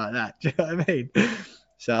PR like that. Do you know what I mean?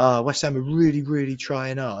 So, West Ham are really, really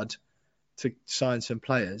trying hard to sign some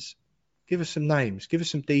players. Give us some names. Give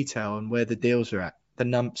us some detail on where the deals are at.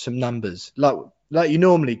 Some numbers, like you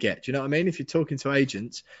normally get. Do you know what I mean? If you're talking to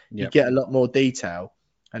agents, you get a lot more detail,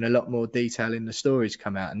 and a lot more detail in the stories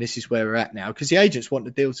come out. And this is where we're at now, because the agents want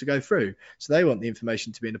the deal to go through, so they want the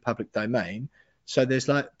information to be in the public domain. So there's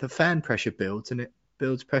like the fan pressure builds, and it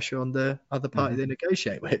builds pressure on the other party they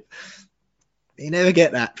negotiate with. You never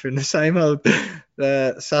get that from the same old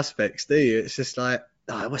suspects, do you? It's just like,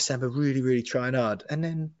 West Ham are really, really trying hard. And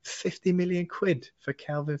then 50 million quid for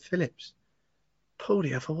Calvin Phillips. Pull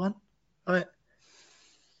the other one.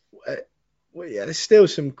 There's still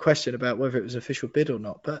some question about whether it was an official bid or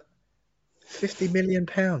not, but £50 million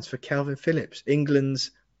for Calvin Phillips,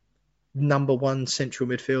 England's number one central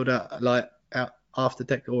midfielder, like out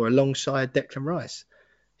after or alongside Declan Rice.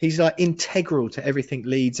 He's like integral to everything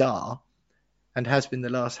Leeds are, and has been the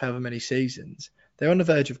last however many seasons. They're on the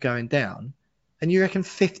verge of going down, and you reckon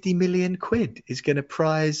 50 million quid is going to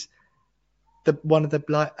prize a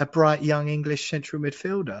bright young English central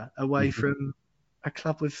midfielder away from a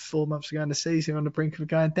club with 4 months to go in the season on the brink of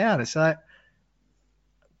going down? It's like,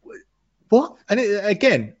 what? And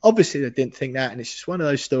again, obviously they didn't think that, and it's just one of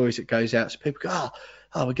those stories that goes out, so people go,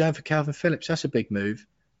 oh, we're going for Calvin Phillips. That's a big move.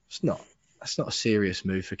 It's not. That's not a serious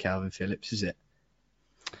move for Calvin Phillips, is it?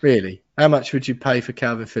 Really? How much would you pay for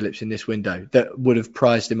Calvin Phillips in this window that would have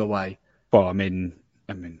prized him away? Well, I mean,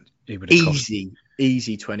 he would have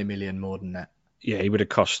easy 20 million more than that. Yeah, he would have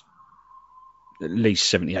cost at least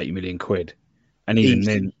 70, 80 million quid. And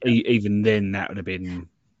even then, that would have been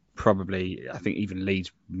probably, I think even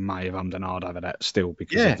Leeds may have ummed and ahed over that still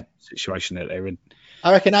because of the situation that they're in.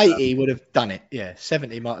 I reckon 80 would have done it. Yeah,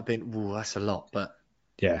 70 might have been, that's a lot. But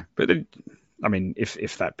yeah, but then, I mean,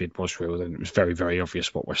 if that bid was real, then it was very, very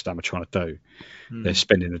obvious what West Ham are trying to do. They're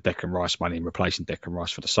spending the Declan Rice money and replacing Declan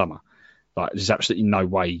Rice for the summer. Like, there's absolutely no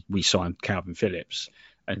way we signed Calvin Phillips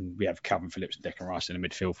and we have Calvin Phillips and Declan Rice in the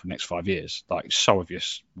midfield for the next 5 years. Like, it's so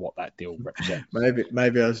obvious what that deal represents.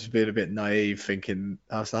 Maybe I was being a bit naive, thinking,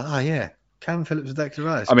 I was like, Calvin Phillips and Declan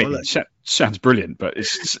Rice. I mean, it sounds brilliant, but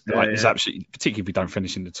it's it's absolutely, particularly if we don't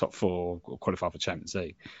finish in the top four or qualify for Champions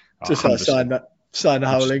League. Just like sign the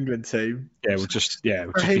whole England team. Yeah, we'll just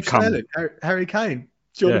become Sterling, Harry Kane,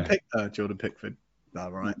 Jordan Pickford. No,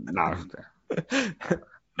 right? No, maybe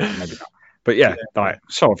not. But like,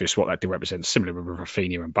 so obvious what that deal represents. Similar with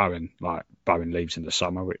Rafinha and Bowen. Like, Bowen leaves in the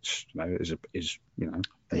summer, which is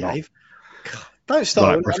behave. Don't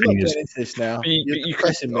start. I'm not getting into this now. You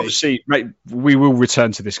pressing me. Obviously, mate, we will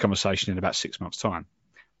return to this conversation in about 6 months' time.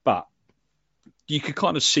 But you could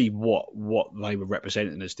kind of see what they were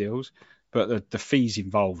representing as deals. But the fees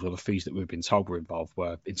involved, or the fees that we've been told were involved,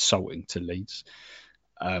 were insulting to Leeds.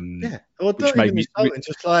 Well, don't even insulting.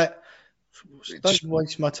 Just like, don't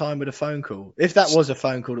waste my time with a phone call. If that was a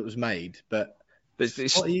phone call that was made, but what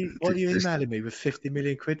are you emailing me with 50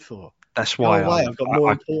 million quid for? That's why I've got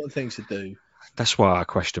more important things to do. That's why I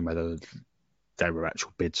question whether they were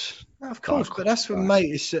actual bids. No, of course, but that's what,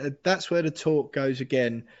 mate. That's where the talk goes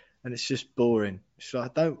again, and it's just boring. It's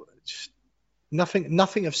like,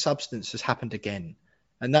 nothing of substance has happened again,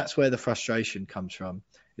 and that's where the frustration comes from.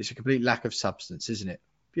 It's a complete lack of substance, isn't it?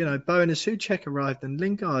 You know, Bowen and Souček arrived, and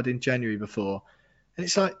Lingard in January before, and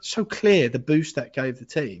it's like so clear the boost that gave the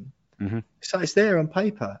team. Mm-hmm. It's like it's there on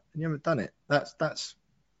paper, and you haven't done it. That's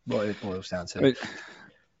what it boils down to.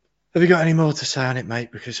 Have you got any more to say on it,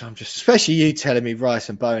 mate? Because I'm just, especially you telling me Rice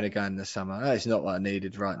and Bowen are going in the summer. That is not what I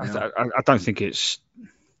needed right now. I don't think it's.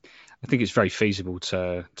 I think it's very feasible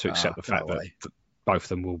to accept the fact that both of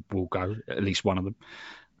them will go, at least one of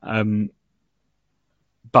them.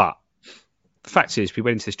 But the fact is, we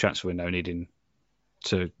went into this transfer window needing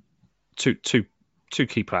two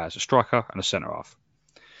key players, a striker and a centre half.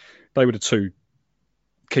 They were the two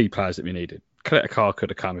key players that we needed. Atletico could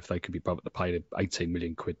have come if they could be bothered to pay the 18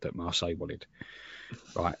 million quid that Marseille wanted.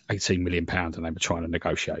 Right, 18 million pounds, and they were trying to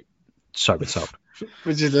negotiate. So we're told.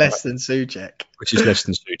 Which is less than Souček. Which is less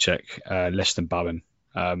than Souček, less than Bowen,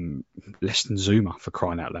 less than Zuma, for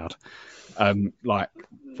crying out loud.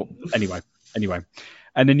 Anyway.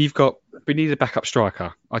 And then we need a backup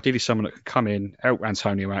striker. Ideally, someone that can come in, help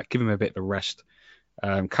Antonio out, give him a bit of a rest,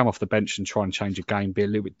 come off the bench and try and change a game, be a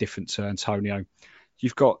little bit different to Antonio.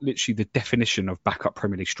 You've got literally the definition of backup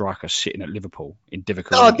Premier League striker sitting at Liverpool in Divock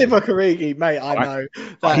Origi. Oh, Divock Origi, mate, I know.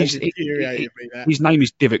 That has infuriated me. His name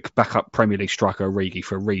is Divock backup Premier League striker Origi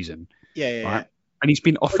for a reason. Yeah. And he's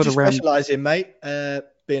been offered around. Specialise in, mate,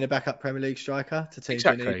 being a backup Premier League striker to teams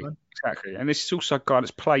who need one. Exactly. And this is also a guy that's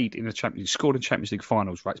played in the Champions League, scored in Champions League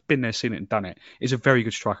finals, right? He's been there, seen it and done it. He's a very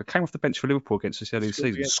good striker. Came off the bench for Liverpool against us earlier this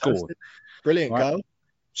season, scored. Brilliant goal.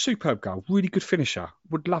 Superb goal. Really good finisher.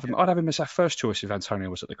 Would love him. I'd have him as our first choice if Antonio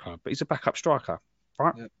was at the club, but he's a backup striker,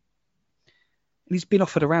 right? Yep. And he's been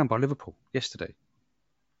offered around by Liverpool yesterday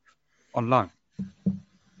on loan.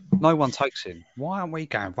 No one takes him. Why aren't we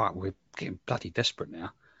going, right, we're getting bloody desperate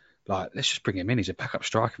now. Like, let's just bring him in. He's a backup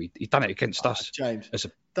striker. He's done it against us. James.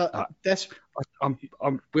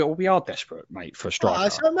 We are desperate, mate, for a striker.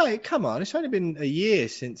 So, mate, come on. It's only been a year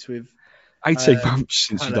since we've... 18 months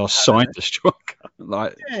since he last signed a striker.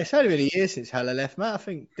 It's only been a year since Haller left, mate. I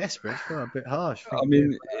think desperate. It's a bit harsh.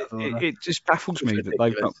 It just baffles me that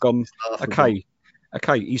they've not gone, okay,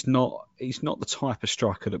 he's not the type of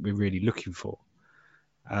striker that we're really looking for.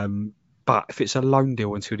 But if it's a loan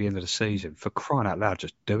deal until the end of the season, for crying out loud,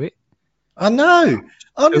 just do it. I know.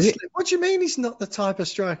 Honestly, what do you mean he's not the type of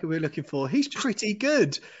striker we're looking for? He's pretty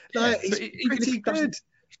good. He's pretty good.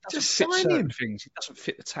 Just sign him. Things. He doesn't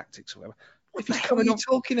fit the tactics or whatever. What the hell are you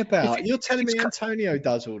talking about? You're telling me Antonio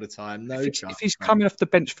does all the time. No chance. If he's coming off the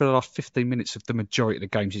bench for the last 15 minutes of the majority of the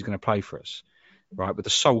games he's going to play for us, right, with the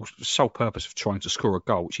sole purpose of trying to score a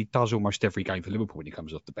goal, which he does almost every game for Liverpool when he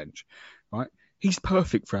comes off the bench, right? He's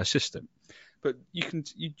perfect for our system. But you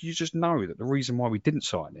just know that the reason why we didn't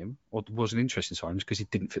sign him or wasn't interested in signing him is because he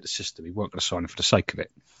didn't fit the system. We weren't going to sign him for the sake of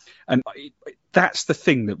it. And that's the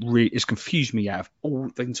thing that really has confused me out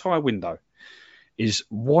of the entire window is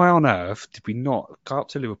why on earth did we not go up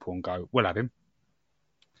to Liverpool and go, we'll have him.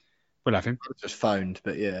 I just phoned,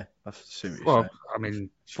 but yeah, I assume you're saying. I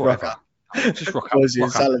mean, whatever. Just rock up.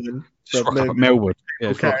 Sullivan. Just rock up at Melwood. Yeah,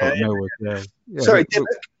 rock up at Melwood. Yeah. Sorry,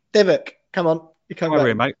 Divock, come on. You come back.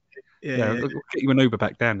 Here, mate. Yeah, we'll get you an Uber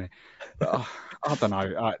back down there. But, I don't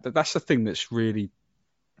know. That's the thing that's really...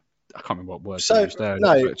 I can't remember what word to use there.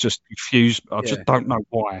 No, but just confused. I just don't know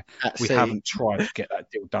why we haven't tried to get that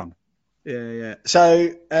deal done. Yeah.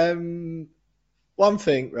 So, one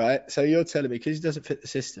thing, right? So you're telling me, because he doesn't fit the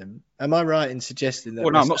system, am I right in suggesting that...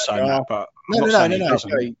 Well, no, I'm not saying that, but... No,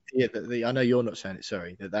 sorry. Yeah, but I know you're not saying it,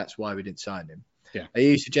 sorry, that's why we didn't sign him. Yeah. Are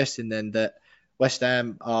you suggesting then that West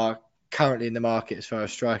Ham are currently in the market as far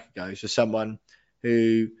as striker goes, as someone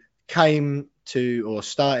who came to or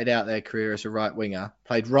started out their career as a right winger,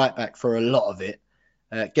 played right back for a lot of it,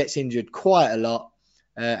 gets injured quite a lot,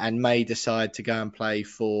 and may decide to go and play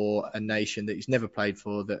for a nation that he's never played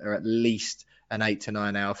for, that are at least an 8 to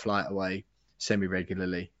 9 hour flight away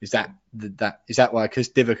semi-regularly? Is that why? Because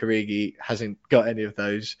Divock Origi hasn't got any of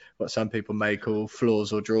those, what some people may call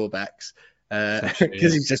flaws or drawbacks,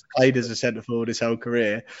 because he's just played as a centre forward his whole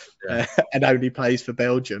career, and only plays for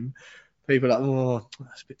Belgium. People are like,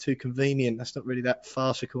 that's a bit too convenient. That's not really that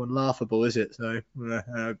farcical and laughable, is it? So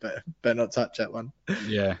better not touch that one.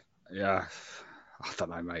 Yeah. I don't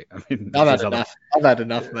know, mate. I mean, I've had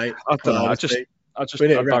enough, mate. I don't know. I just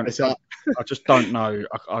don't know.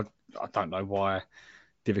 I don't know why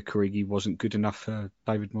Divock Origi wasn't good enough for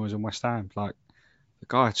David Moyes and West Ham. Like, the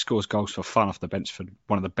guy scores goals for fun off the bench for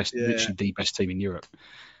one of the best, literally the best team in Europe.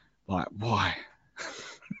 Like, why?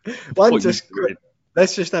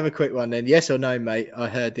 Let's just have a quick one then. Yes or no, mate? I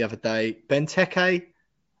heard the other day. Benteke,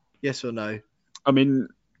 yes or no? I mean,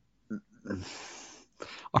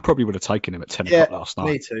 I probably would have taken him at 10 o'clock last night.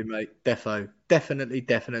 Me too, mate.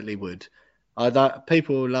 Definitely would.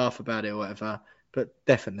 People will laugh about it or whatever, but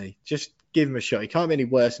definitely. Just give him a shot. He can't be any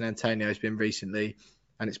worse than Antonio's been recently,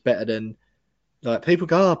 and it's better than... Like, people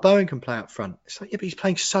go, Bowen can play up front. It's like, but he's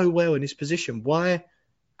playing so well in his position. Why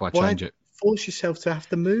change it? Force yourself to have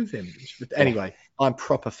to move him. Anyway, I'm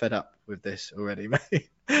proper fed up with this already, mate.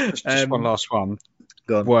 Just one last one.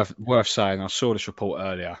 Go on. Worth saying, I saw this report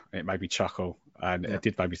earlier. It made me chuckle, and it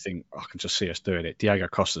did make me think, I can just see us doing it. Diego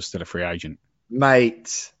Costa's still a free agent.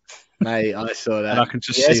 Mate, I saw that. And I can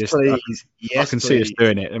just see us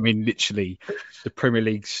doing it. I mean, literally, the Premier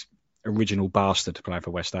League's original bastard to play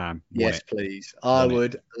for West Ham. Yes, please. I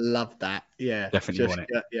would love that. Yeah, definitely want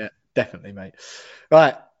it. Yeah, definitely, mate.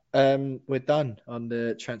 Right. We're done on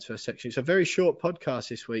the transfer section. It's a very short podcast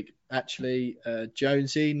this week. Actually,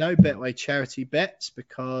 Jonesy, no Betway charity bets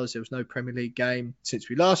because there was no Premier League game since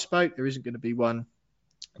we last spoke. There isn't going to be one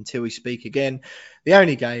until we speak again. The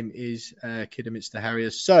only game is Kidderminster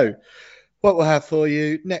Harriers. So what we'll have for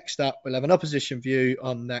you next up, we'll have an opposition view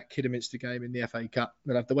on that Kidderminster game in the FA Cup.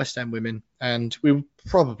 We'll have the West Ham women, and we're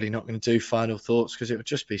probably not going to do final thoughts because it will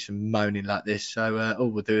just be some moaning like this. So all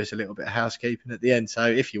we'll do is a little bit of housekeeping at the end. So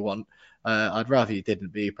if you want, I'd rather you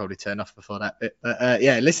didn't, but you probably turn off before that bit. But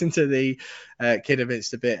listen to the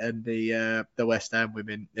Kidderminster bit and the West Ham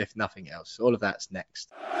women, if nothing else. All of that's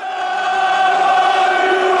next.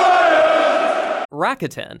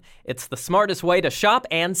 Rakuten. It's the smartest way to shop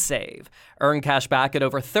and save. Earn cash back at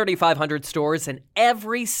over 3,500 stores in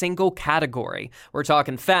every single category. We're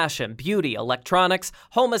talking fashion, beauty, electronics,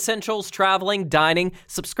 home essentials, traveling, dining,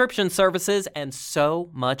 subscription services, and so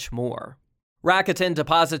much more. Rakuten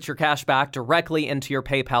deposits your cash back directly into your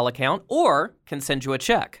PayPal account or can send you a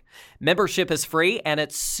check. Membership is free and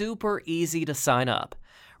it's super easy to sign up.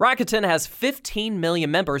 Rakuten has 15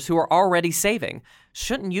 million members who are already saving.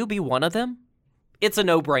 Shouldn't you be one of them? It's a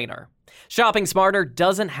no-brainer. Shopping smarter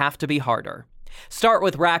doesn't have to be harder. Start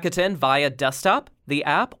with Rakuten via desktop, the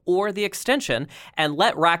app, or the extension, and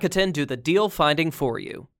let Rakuten do the deal finding for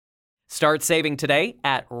you. Start saving today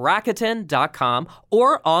at Rakuten.com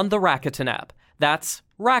or on the Rakuten app. That's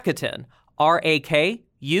Rakuten, Rakuten.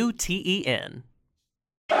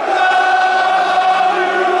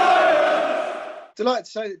 Delighted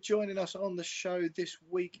to say that joining us on the show this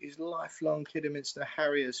week is lifelong Kidderminster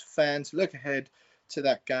Harriers fans. Look ahead to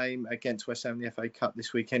that game against West Ham in the FA Cup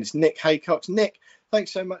this weekend. It's Nick Haycox. Nick,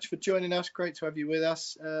 thanks so much for joining us. Great to have you with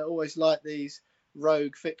us. Always like these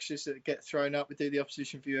rogue fixtures that get thrown up. We do the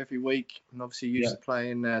opposition view every week, and obviously used to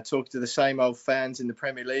playing, talking to the same old fans in the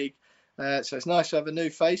Premier League. So it's nice to have a new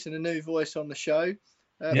face and a new voice on the show.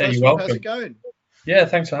 You're welcome. How's it going? Yeah,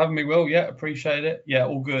 thanks for having me, Will. Yeah, appreciate it. Yeah,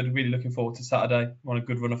 all good. Really looking forward to Saturday. I'm on a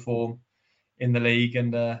good run of form in the league,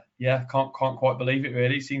 and can't quite believe it.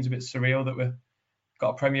 Really, seems a bit surreal that we've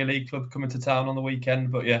got a Premier League club coming to town on the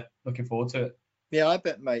weekend. But yeah, looking forward to it. Yeah, I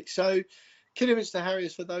bet, mate. So, Kidderminster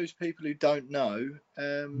Harriers, for those people who don't know,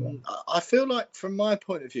 I feel like, from my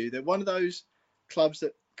point of view, they're one of those clubs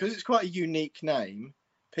that, because it's quite a unique name,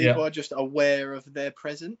 people are just aware of their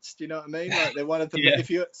presence. Do you know what I mean? Like they're one of the. If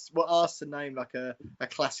you were asked to name like a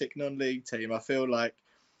classic non-league team, I feel like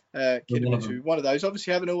Kidderminster one of those.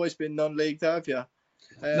 Obviously, haven't always been non-league, though, have you?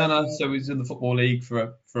 No. So we was in the Football League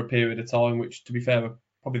for a period of time, which, to be fair, were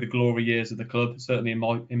probably the glory years of the club, certainly in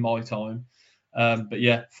my time. But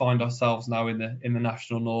yeah, find ourselves now in the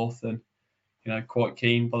National North, and quite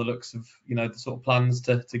keen by the looks of the sort of plans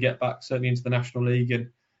to get back certainly into the National League and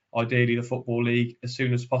ideally the Football League as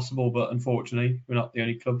soon as possible. But unfortunately, we're not the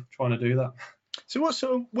only club trying to do that. So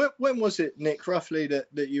when was it, Nick, roughly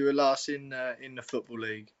that you were last in the Football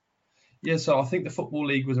League? Yeah, so I think the Football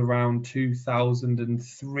League was around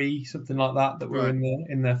 2003, something like that we were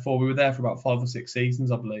in there for. We were there for about 5 or 6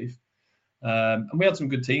 seasons, I believe. And we had some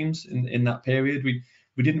good teams in that period. We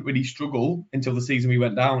didn't really struggle until the season we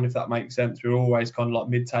went down, if that makes sense. We were always kind of like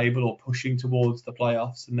mid-table or pushing towards the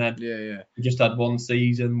playoffs. And then we just had one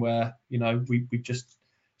season where, we just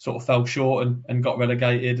sort of fell short and got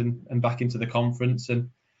relegated and back into the conference.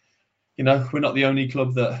 And we're not the only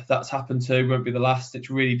club that's happened to. Won't be the last.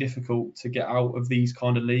 It's really difficult to get out of these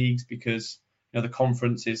kind of leagues because the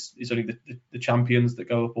conference is only the champions that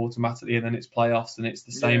go up automatically, and then it's playoffs, and it's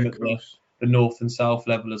the same at the north and south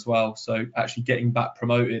level as well. So actually getting back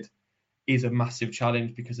promoted is a massive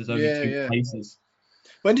challenge because there's only two places.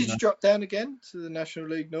 When did you drop down again to the National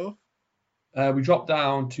League North? We dropped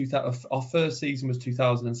down our first season was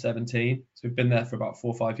 2017, so we've been there for about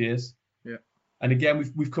 4 or 5 years. And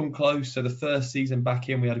again, we've come close. So the first season back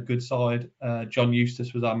in, we had a good side. John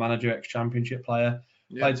Eustace was our manager, ex-championship player.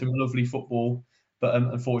 Played some lovely football, but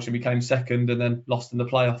unfortunately we came second and then lost in the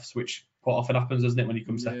playoffs, which quite often happens, doesn't it, when you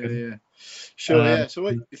come second? Sure. So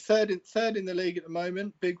you're third in the league at the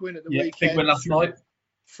moment. Big win at the weekend. Big win last night.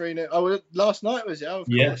 3-0. Oh, last night was it? Oh, of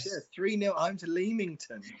course. Yeah, 3-0 home to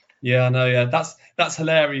Leamington. Yeah, I know. Yeah, that's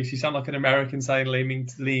hilarious. You sound like an American saying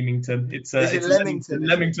Leamington. It's Leamington?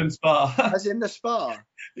 Leamington Spa. As in the spa.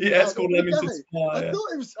 Yeah, it's called Leamington Spa. I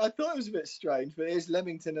thought it was a bit strange, but it is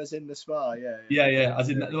Leamington as in the spa. Yeah. As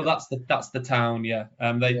in, well, that's the town. Yeah.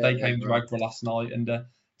 They came to Agra last night, and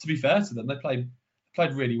to be fair to them, they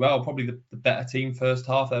played really well. Probably the better team first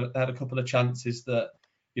half. They had a couple of chances that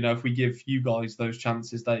You know, if we give you guys those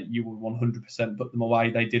chances, that you will 100% put them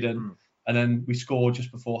away. They didn't. And then we scored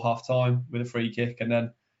just before half time with a free kick, and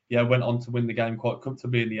then went on to win the game quite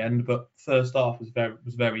comfortably in the end. But first half was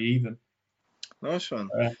very even. Nice one.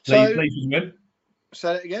 Pleased with the win.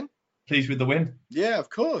 Say it again. Pleased with the win. Yeah, of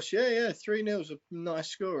course. Yeah. 3-0 is a nice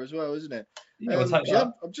score as well, isn't it? Yeah, I'll take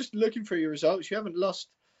that. I'm just looking through your results. You haven't lost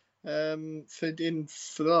for the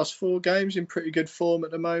last 4 games, in pretty good form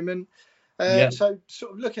at the moment. So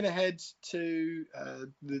sort of looking ahead to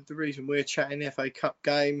the reason we're chatting, the FA Cup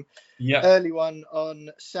game, early one on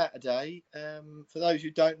Saturday. For those who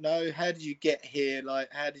don't know, how did you get here? Like,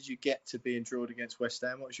 how did you get to being drawn against West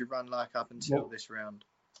Ham? What was your run like up until this round?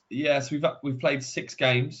 Yeah, so we've played 6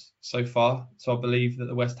 games so far. So I believe that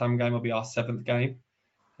the West Ham game will be our 7th game.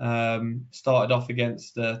 Started off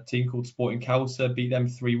against a team called Sporting Kausar, beat them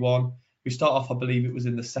 3-1. We start off, I believe it was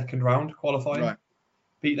in the second round qualifying. Right.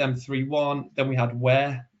 Beat them 3-1. Then we had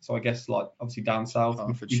Ware, so I guess like obviously down south.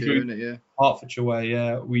 Hertfordshire way,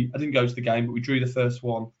 yeah. I didn't go to the game, but we drew the first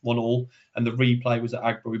one 1-1, and the replay was at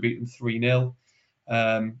Agba. We beat them 3-0.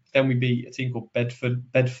 Then we beat a team called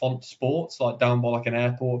Bedfont Sports, like down by like an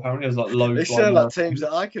airport. Apparently, it was like loads. They sound like teams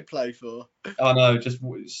that I could play for. I know, just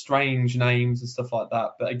strange names and stuff like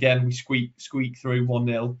that. But again, we squeaked through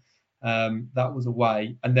 1-0. That was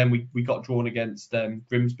away, and then we got drawn against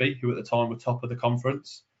Grimsby, who at the time were top of the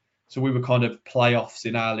conference. So we were kind of playoffs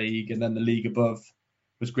in our league, and then the league above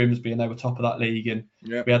was Grimsby, and they were top of that league. And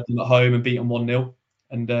we had them at home and beat them 1-0.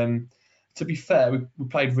 And to be fair, we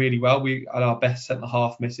played really well. We had our best centre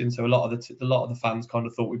half missing, so a lot of the fans kind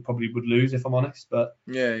of thought we probably would lose, if I'm honest. But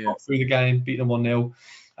got through the game, beat them 1-0,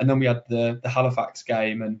 and then we had the Halifax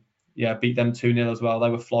game, and beat them 2-0 as well. They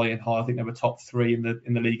were flying high. I think they were top 3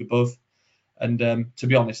 in the league above. And to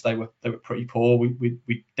be honest, they were pretty poor.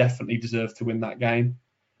 We definitely deserved to win that game.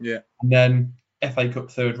 Yeah. And then FA Cup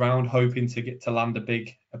third round, hoping to get to land a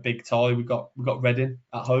big tie. We got Reading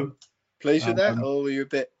at home. Pleased with that, or were you a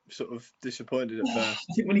bit sort of disappointed at first?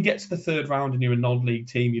 I think when you get to the third round and you're a non-league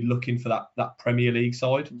team, you're looking for that Premier League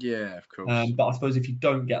side. Yeah, of course. But I suppose if you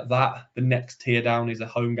don't get that, the next tier down is a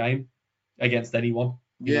home game against anyone.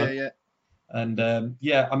 Yeah. And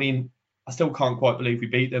I mean, I still can't quite believe we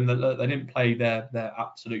beat them. They didn't play their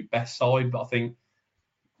absolute best side, but I think,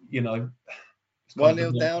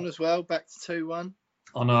 1-0 down as well, back to 2-1.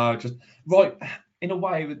 I know, just right in a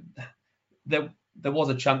way. There was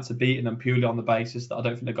a chance of beating them purely on the basis that I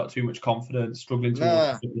don't think they got too much confidence, struggling to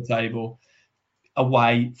walk up the table.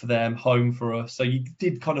 Away for them, home for us. So you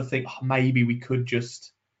did kind of think, maybe we could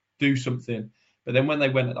just do something. But then when they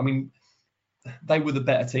went, I mean, they were the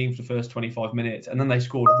better team for the first 25 minutes, and then they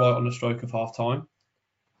scored right on the stroke of half time.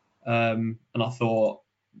 And I thought,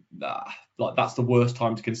 that's the worst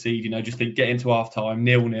time to concede. Just think, get into half time,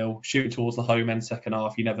 0-0, shoot it towards the home end second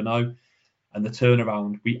half. You never know. And the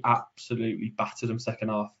turnaround, we absolutely battered them second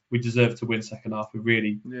half. We deserved to win second half. We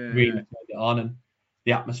really turned it on, and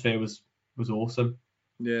the atmosphere was awesome.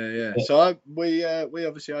 Yeah. So we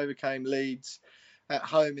obviously overcame Leeds at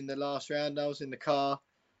home in the last round. I was in the car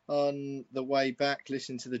on the way back,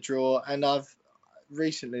 listening to the draw, and I've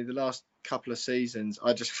recently, the last couple of seasons,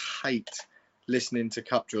 I just hate listening to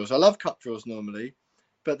cup draws. I love cup draws normally,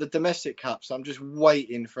 but the domestic cups, I'm just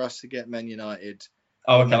waiting for us to get Man United.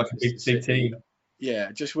 Oh, okay, like a big team. Yeah,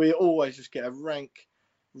 we always just get a rank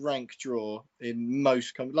draw in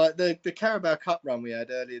most like the Carabao Cup run we had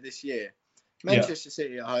earlier this year. Manchester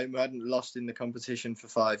City at home, who hadn't lost in the competition for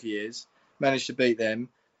 5 years, managed to beat them.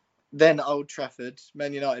 Then Old Trafford,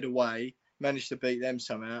 Man United away, managed to beat them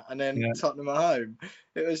somehow, and then Tottenham at home.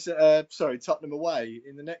 It was Tottenham away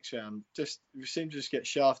in the next round. We seemed to just get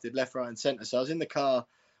shafted left, right, and centre. So I was in the car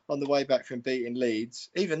on the way back from beating Leeds.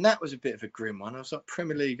 Even that was a bit of a grim one. I was like,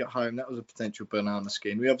 Premier League at home, that was a potential banana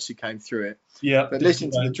skin. We obviously came through it. Yeah. But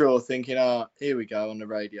listening to the draw, thinking, here we go on the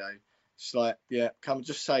radio. It's like, come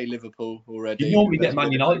just say Liverpool already. You normally get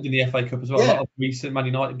Man United in the FA Cup as well. A lot of recent Man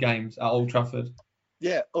United games at Old Trafford.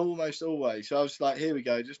 Yeah, almost always. So I was like, here we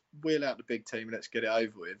go, just wheel out the big team and let's get it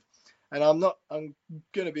over with. And I'm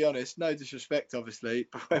going to be honest, no disrespect, obviously,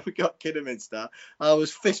 but when we got Kidderminster, I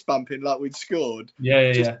was fist bumping like we'd scored.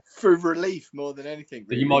 Yeah. Through relief more than anything.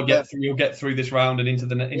 Really. That you might you'll get through this round and into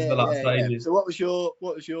the last stages. Yeah. So what was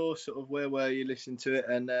your sort of, where were you listening to it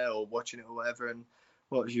and or watching it or whatever, and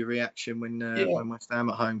what was your reaction when West Ham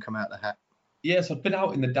at home come out the hat? Yes, I'd been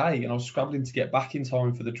out in the day and I was scrabbling to get back in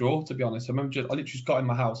time for the draw, to be honest. I remember I literally just got in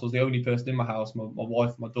my house. I was the only person in my house. My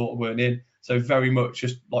wife and my daughter weren't in. So very much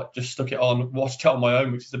just stuck it on, watched it on my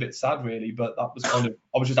own, which is a bit sad really, but that was kind of,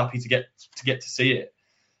 I was just happy to get to see it.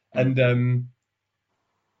 And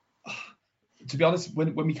to be honest,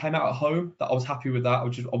 when we came out at home, that I was happy with that.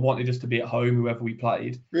 I wanted us to be at home, whoever we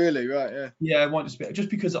played. Really, right? Yeah. Yeah, I wanted us to be, just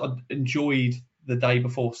because I enjoyed the day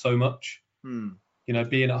before so much. You know,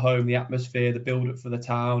 being at home, the atmosphere, the build-up for the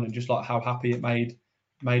town, and just like how happy it made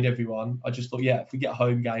everyone. I just thought, yeah, if we get a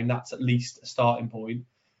home game, that's at least a starting point.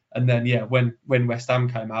 And then, yeah, when West Ham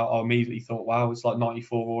came out, I immediately thought, wow, it's like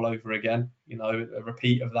 '94 all over again. You know, a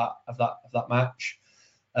repeat of that match.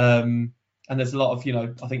 And there's a lot of, you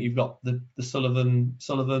know, I think you've got the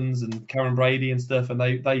Sullivans and Karen Brady and stuff, and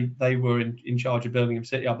they were in charge of Birmingham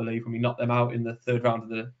City, I believe, when we knocked them out in the third round of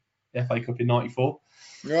the FA Cup in '94.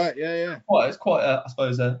 Right, yeah. Well, it's quite, I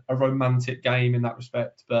suppose, a romantic game in that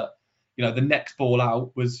respect. But, you know, the next ball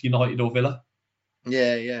out was United or Villa.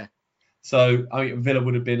 Yeah. So, I mean, Villa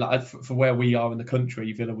would have been, like, for where we are in the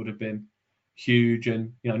country, Villa would have been huge.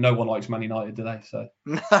 And, you know, no one likes Man United, do they? So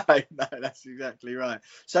No, that's exactly right.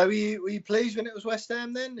 So were you pleased when it was West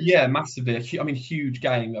Ham then? Yeah, massively. I mean, huge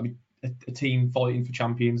game. I mean, a team fighting for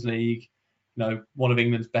Champions League. You know, one of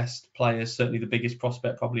England's best players, certainly the biggest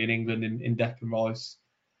prospect probably in England in Declan Rice.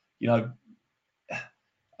 You know,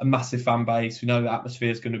 a massive fan base. We know the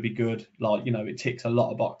atmosphere is going to be good. Like, you know, it ticks a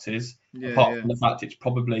lot of boxes. Apart from the fact it's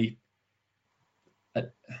probably,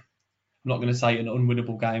 I'm not going to say an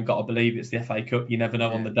unwinnable game. Got to believe it's the FA Cup. You never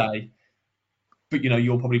know on the day. But, you know,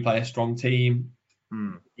 you'll probably play a strong team.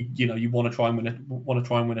 You know, you want to try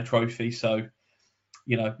and win a trophy. So,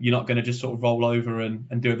 you know, you're not going to just sort of roll over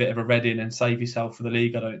and do a bit of a Reading and save yourself for the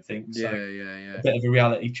league, I don't think. So a bit of a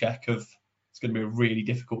reality check of it's going to be a really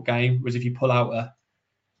difficult game. Whereas if you pull out a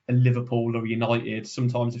Liverpool or United,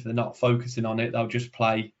 sometimes if they're not focusing on it, they'll just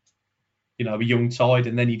play, you know, a young side,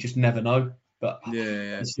 and then you just never know. But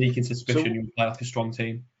a sneaking suspicion you'll play like a strong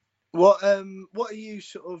team. What are you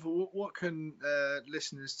sort of? What can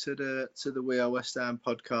listeners to the We Are West Ham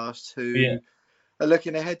podcast who are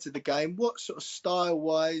looking ahead to the game, what sort of style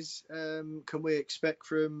wise can we expect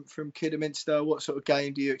from Kidderminster? What sort of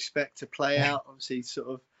game do you expect to play out? Obviously, sort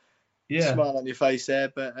of smile on your face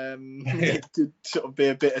there, but it could sort of be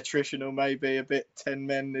a bit attritional, maybe a bit 10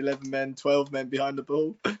 men, 11 men, 12 men behind the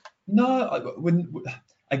ball. No,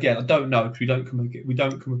 again, I don't know, because we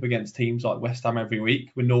don't come up against teams like West Ham every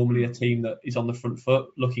week. We're normally a team that is on the front foot,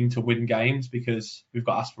 looking to win games because we've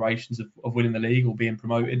got aspirations of winning the league or being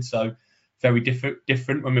promoted. So very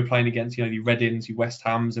different when we're playing against, you know, the Readings, the West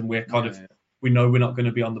Hams, and we're kind of we know we're not going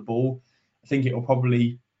to be on the ball. I think it'll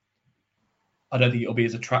probably. I don't think it'll be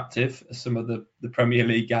as attractive as some of the Premier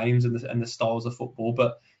League games and the styles of football.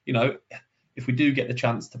 But, you know, if we do get the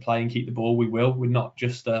chance to play and keep the ball, we will. We're not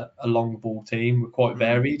just a long ball team. We're quite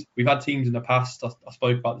varied. We've had teams in the past. I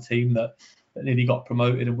spoke about the team that nearly got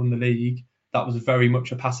promoted and won the league. That was very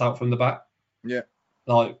much a pass out from the back. Yeah.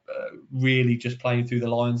 Like really just playing through the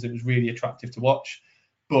lines. It was really attractive to watch.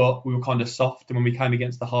 But we were kind of soft. And when we came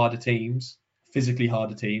against the harder teams, physically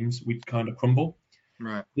harder teams, we'd kind of crumble.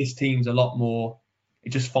 Right. This team's a lot more, it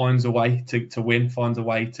just finds a way to win, finds a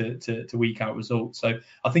way to eke out results. So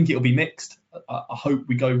I think it'll be mixed. I hope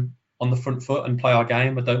we go on the front foot and play our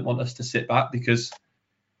game. I don't want us to sit back because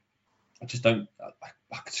I just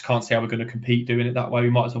can't see how we're going to compete doing it that way. We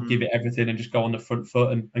might as well give it everything and just go on the front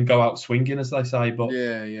foot and go out swinging, as they say. But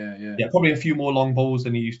yeah, probably a few more long balls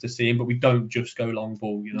than you used to see, but we don't just go long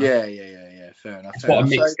ball, you know. Yeah. Fair enough. It's quite a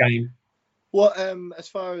mixed game. What as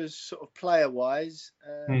far as sort of player wise,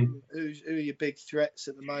 who are your big threats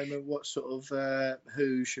at the moment? What sort of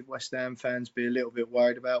who should West Ham fans be a little bit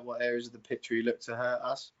worried about? What areas of the pitch you look to hurt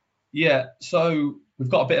us? Yeah, so we've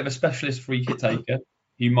got a bit of a specialist free kick taker.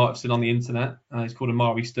 You might have seen on the internet. He's called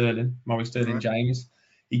Amari Sterling James.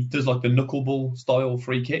 He does like the knuckleball style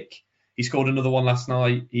free kick. He scored another one last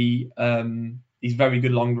night. He's very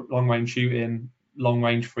good long range shooting, long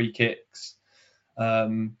range free kicks.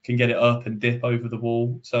 Can get it up and dip over the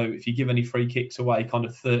wall. So if you give any free kicks away kind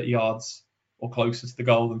of 30 yards or closer to the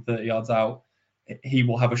goal than 30 yards out, he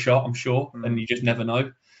will have a shot, I'm sure, and you just never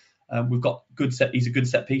know. We've got he's a good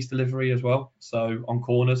set piece delivery as well. So on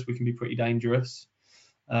corners we can be pretty dangerous.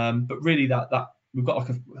 But really that we've got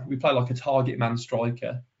we play like a target man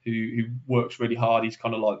striker who works really hard. He's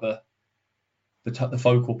kind of like the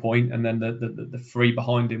focal point, and then the three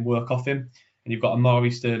behind him work off him. And you've got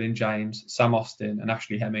Amari Sterling James, Sam Austin, and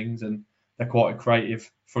Ashley Hemmings, and they're quite a creative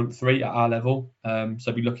front three at our level.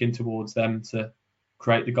 So be looking towards them to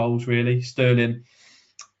create the goals, really. Sterling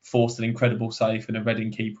forced an incredible save and a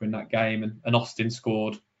Reading keeper in that game, and Austin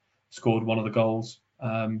scored one of the goals.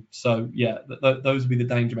 So yeah, those would be the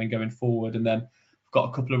danger men going forward. And then we've got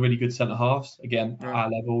a couple of really good centre halves again at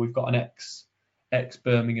our level. We've got an ex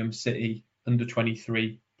Birmingham City under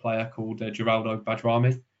 23 player called Geraldo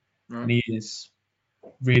Bajrami. And he is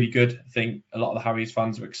really good. I think a lot of the Harriers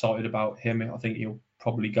fans are excited about him. I think he'll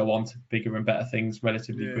probably go on to bigger and better things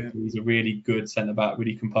relatively quickly. He's a really good centre-back,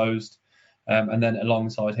 really composed. And then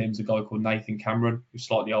alongside him is a guy called Nathan Cameron, who's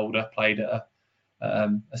slightly older, played at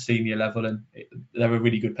a senior level, and they're a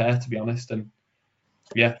really good pair, to be honest. And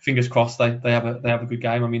yeah, fingers crossed they have a good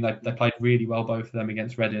game. I mean, they played really well, both of them,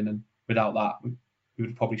 against Reading, and without that, we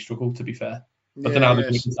would probably struggle, to be fair. But then how we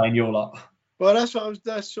can say your lot. Well, that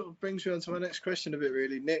sort of brings me on to my next question a bit,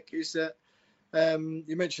 really, Nick. Is that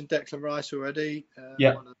you mentioned Declan Rice already?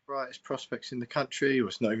 One of the brightest prospects in the country. Well,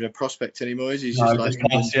 it's not even a prospect anymore, is he? He's just like a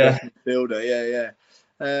midfielder.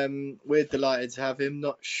 We're delighted to have him.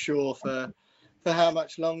 Not sure for how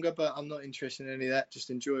much longer, but I'm not interested in any of that. Just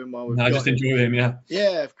enjoy him while we've got him. Just enjoy him, yeah.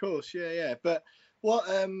 Yeah, of course, yeah. But what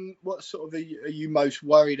sort of are you most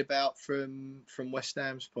worried about from West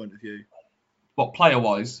Ham's point of view? What,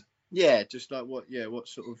 player-wise? Yeah, just like what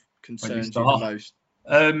sort of concerns you the most?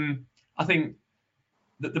 I think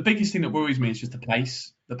the biggest thing that worries me is just the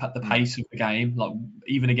pace, the pace of the game. Like,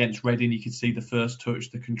 even against Reading, you could see the first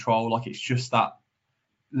touch, the control. Like, it's just that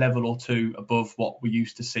level or two above what we're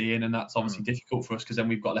used to seeing, and that's obviously difficult for us because then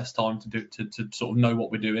we've got less time to sort of know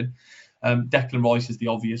what we're doing. Declan Rice is the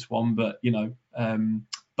obvious one, but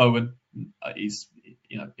Bowen is,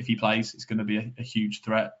 if he plays, it's going to be a huge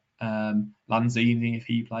threat. Lanzini, if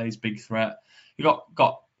he plays, big threat. You've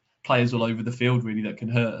got players all over the field really that can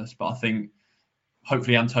hurt us, but I think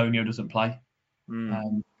hopefully Antonio doesn't play.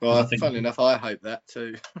 Funnily enough, I hope that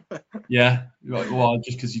too. Yeah, well,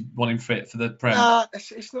 just because you want him fit for the Prem.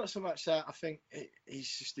 It's not so much that. I think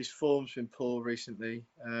his form's been poor recently.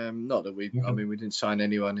 Not that we didn't sign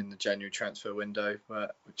anyone in the January transfer window,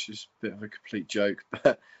 which is a bit of a complete joke.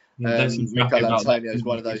 But Mikel Antonio is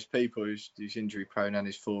one of those people who's injury prone, and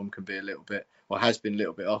his form can be a little bit, or has been a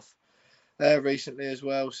little bit off recently as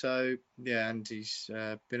well. So yeah, and he's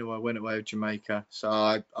went away with Jamaica. So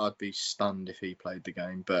I'd be stunned if he played the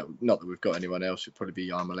game. But not that we've got anyone else. It'd probably be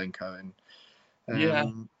Yarmolenko and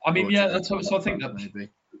So I think that maybe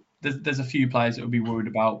there's a few players that would be worried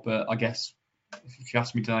about. But I guess if you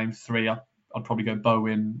ask me to name three, I'd probably go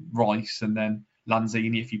Bowen, Rice, and then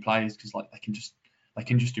Lanzini if he plays, because like they can just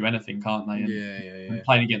do anything, can't they? And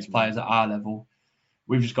playing against players at our level,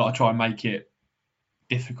 we've just got to try and make it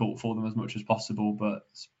difficult for them as much as possible, but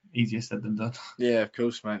it's easier said than done. Yeah, of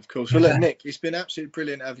course, mate, of course. Well, look, Nick, it's been absolutely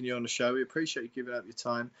brilliant having you on the show. We appreciate you giving up your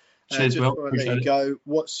time. Cheers, Will. Before I let you go,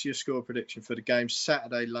 what's your score prediction for the game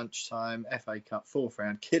Saturday lunchtime, FA Cup 4th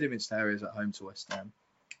round, Kidderminster Harriers at home to West Ham?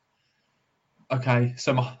 Okay,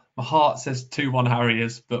 so my heart says 2-1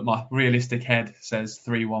 Harriers, but my realistic head says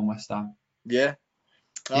 3-1 West Ham. Yeah.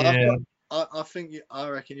 Yeah. I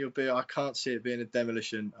reckon you'll be. I can't see it being a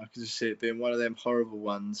demolition. I can just see it being one of them horrible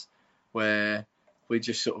ones where we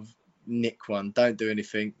just sort of nick one, don't do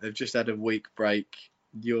anything. They've just had a week break.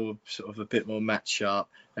 You're sort of a bit more match sharp,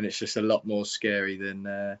 and it's just a lot more scary than.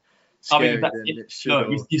 You're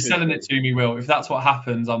selling it to me, Will. If that's what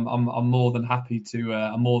happens, I'm more than happy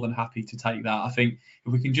to take that. I think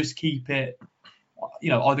if we can just keep it,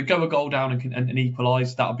 either go a goal down and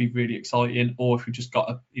equalise, that would be really exciting. Or if we just got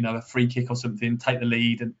a free kick or something, take the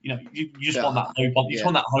lead, and you just want that hope on. You just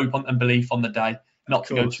want that hope and belief on the day, not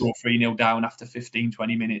to go 2 or 3-0 down after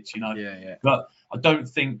 15-20 minutes. But I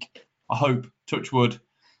hope, touch wood,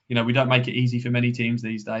 we don't make it easy for many teams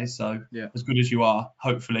these days. So as good as you are,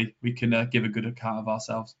 hopefully we can give a good account of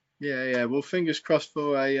ourselves. Yeah. Well, fingers crossed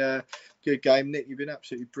for a good game. Nick, you've been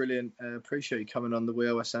absolutely brilliant. Appreciate you coming on the We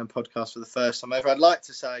Are West Ham podcast for the first time ever. I'd like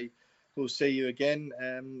to say we'll see you again.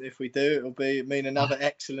 If we do, it'll mean another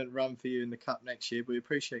excellent run for you in the Cup next year. But we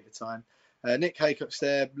appreciate your time. Nick Haycock's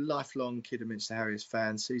there, lifelong Kidderminster Harriers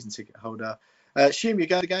fan, season ticket holder. Assume you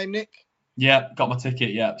go to the game, Nick? Yeah, got my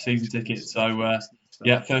ticket. Yeah, season ticket. So,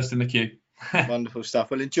 first in the queue. Wonderful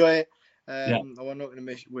stuff. Well, enjoy it. I'm not going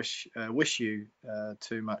to wish you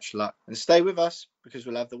too much luck, and stay with us because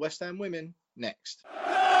we'll have the West Ham women next.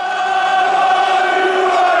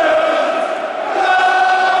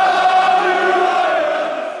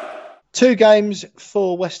 Two games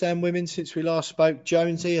for West Ham women since we last spoke.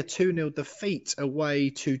 Jonesy, a 2-0 defeat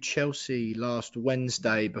away to Chelsea last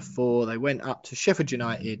Wednesday before they went up to Sheffield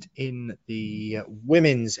United in the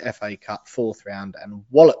Women's FA Cup 4th round and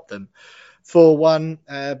walloped them 4-1.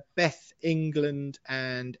 Beth England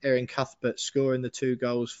and Erin Cuthbert scoring the 2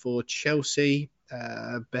 goals for Chelsea.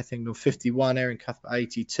 Beth England 51, Erin Cuthbert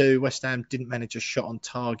 82. West Ham didn't manage a shot on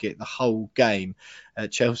target the whole game.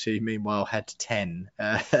 Chelsea, meanwhile, had 10.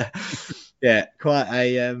 Quite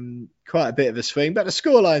a bit of a swing, but the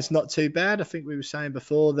scoreline's not too bad. I think we were saying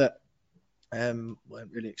before that Weren't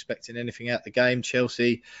really expecting anything out the game.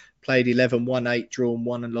 Chelsea played 11, won 8, drawn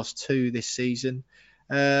 1 and lost 2 this season.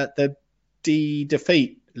 The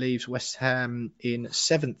defeat leaves West Ham in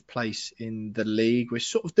 7th place in the league. We're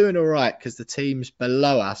sort of doing all right because the teams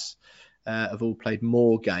below us have all played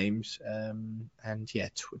more games.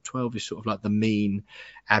 12 is sort of like the mean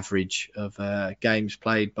average of games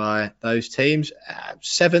played by those teams.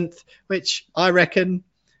 7th, which I reckon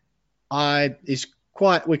we're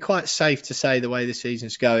quite safe to say the way the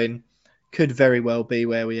season's going, could very well be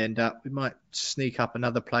where we end up. We might sneak up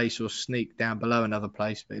another place or sneak down below another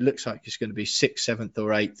place, but it looks like it's going to be 6th, 7th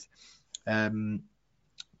or 8th.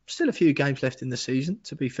 Still a few games left in the season,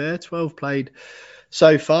 to be fair. 12 played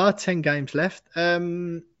so far, 10 games left.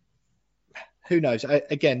 Who knows?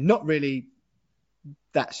 Again, not really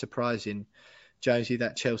that surprising, Jonesy,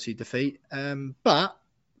 that Chelsea defeat. But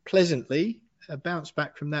pleasantly, a bounce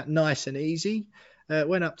back from that nice and easy.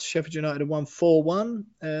 Went up to Sheffield United and won 4-1.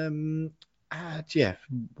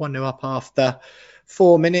 1-0 up after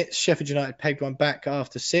 4 minutes. Sheffield United pegged one back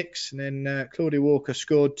after 6. And then Claudia Walker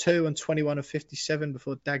scored 2 on 21 of 57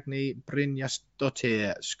 before Dagny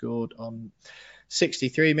Brynjarsdottir scored on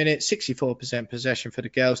 63 minutes. 64% possession for the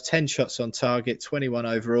girls. 10 shots on target, 21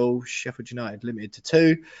 overall. Sheffield United limited to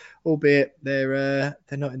 2, albeit they're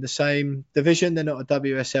not in the same division. They're not a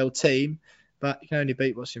WSL team, but you can only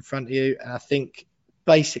beat what's in front of you. And I think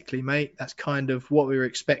basically, mate, that's kind of what we were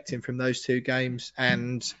expecting from those 2 games,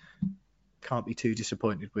 and can't be too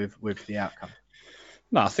disappointed with the outcome.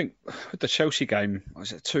 No, I think with the Chelsea game,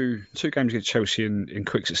 was it two games against Chelsea in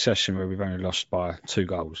quick succession where we've only lost by 2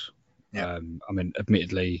 goals. Yeah.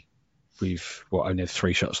 Admittedly, we've only had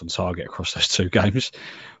 3 shots on target across those 2 games,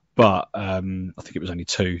 but I think it was only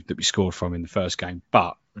 2 that we scored from in the first game.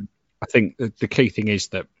 But I think the key thing is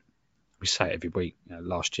that we say it every week.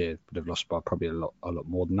 Last year would have lost by probably a lot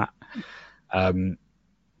more than that.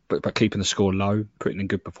 But keeping the score low, putting in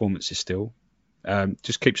good performances still,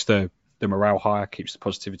 just keeps the morale higher, keeps the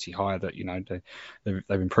positivity higher. That they've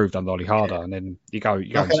improved under Ollie Harder, and then you go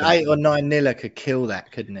like an 8 or 9-0 could kill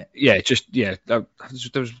that, couldn't it? Yeah. There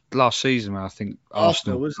was last season where I think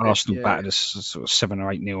Arsenal battered us sort of 7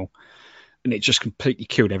 or 8-0, and it just completely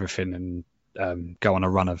killed everything and go on a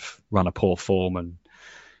run of poor form. And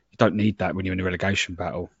you don't need that when you're in a relegation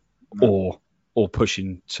battle or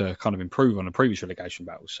pushing to kind of improve on a previous relegation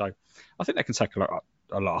battle. So I think they can take a lot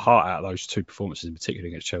of heart out of those 2 performances, in particular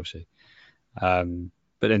against Chelsea. But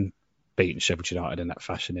then beating Sheffield United in that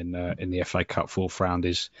fashion in the FA Cup 4th round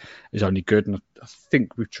is only good. And I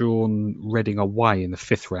think we've drawn Reading away in the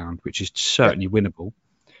 5th round, which is certainly winnable.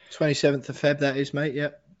 27th of Feb, that is, mate.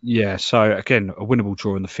 Yep. Yeah. So again, a winnable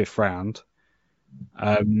draw in the 5th round.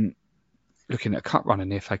 Looking at a cup run in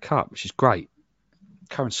the FA Cup, which is great.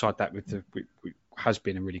 Coincide that with has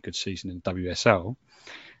been a really good season in WSL,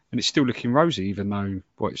 and it's still looking rosy, even though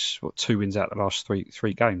it's 2 wins out of the last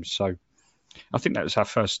three games. So I think that was our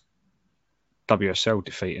first WSL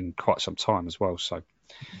defeat in quite some time as well. So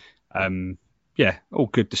all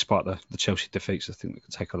good despite the Chelsea defeats. I think we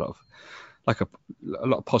can take a lot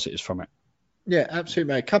of positives from it. Yeah,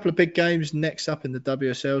 absolutely, mate. A couple of big games next up in the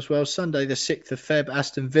WSL as well. Sunday, the 6th of Feb,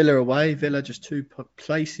 Aston Villa away. Villa just 2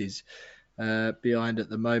 places behind at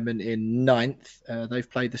the moment in 9th. They've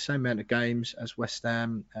played the same amount of games as West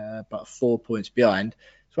Ham, but 4 points behind.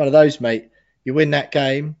 It's one of those, mate. You win that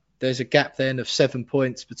game, there's a gap then of 7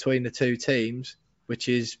 points between the 2 teams, which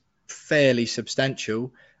is fairly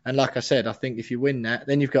substantial. And like I said, I think if you win that,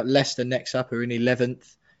 then you've got Leicester next up, who are in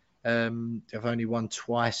 11th. They've only won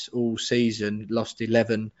twice all season, lost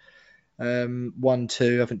 11, won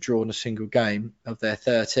 2, haven't drawn a single game of their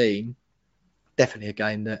 13. Definitely a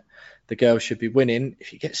game that the girls should be winning.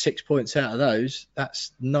 If you get 6 points out of those,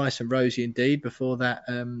 that's nice and rosy indeed before that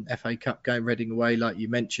FA Cup game, Reading away, like you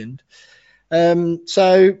mentioned.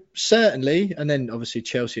 So certainly, and then obviously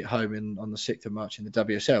Chelsea at home on the 6th of March in the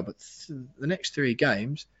WSL. But the next 3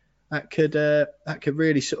 games, that could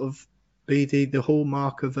really sort of be the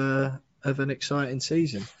hallmark of an exciting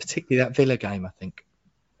season, particularly that Villa game, I think.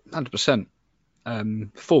 100%.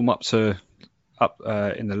 Form up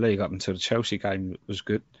in the league up until the Chelsea game was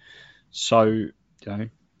good. So the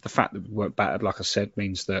fact that we weren't battered, like I said,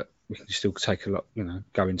 means that we can still take a lot.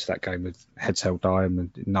 Go into that game with heads held high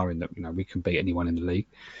and knowing that we can beat anyone in the league.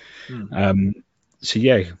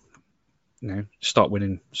 Start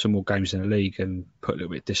winning some more games in the league and put a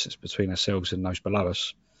little bit of distance between ourselves and those below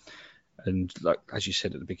us. And like as you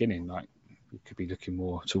said at the beginning, we could be looking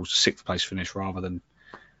more towards a 6th place finish rather than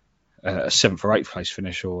a 7th or 8th place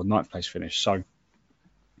finish or 9th place finish. So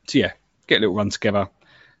get a little run together,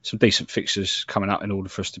 some decent fixtures coming up in order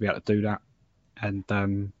for us to be able to do that. And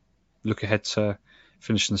look ahead to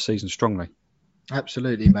finishing the season strongly.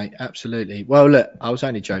 Absolutely, mate. Absolutely. Well, look, I was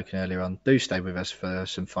only joking earlier on. Do stay with us for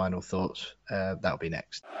some final thoughts. That'll be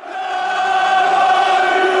next.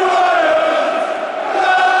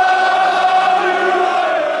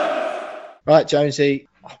 Right, Jonesy,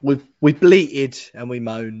 we bleated and we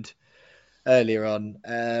moaned earlier on.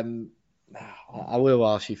 I will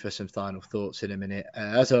ask you for some final thoughts in a minute.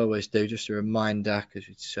 As I always do, just a reminder, because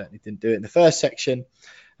we certainly didn't do it in the first section.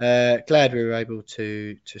 Glad we were able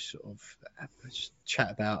to sort of chat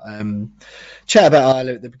about Ireland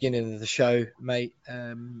at the beginning of the show, mate.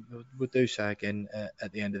 We'll do so again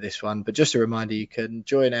at the end of this one. But just a reminder, you can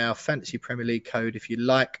join our Fantasy Premier League code if you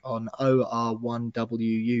like on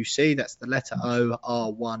OR1WUC. That's the letter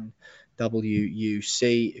OR1WUC.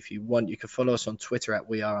 If you want, you can follow us on Twitter at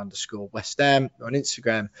 @WeAre_West Ham, or on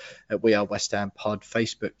Instagram at @WeAreWestHamPod.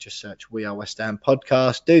 Facebook, just search We Are West Ham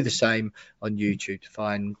Podcast. Do the same on YouTube to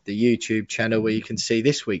find the YouTube channel where you can see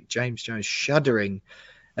this week James Jones shuddering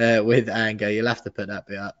with anger. You'll have to put that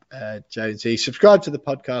bit up, Jonesy. Subscribe to the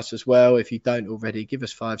podcast as well if you don't already. Give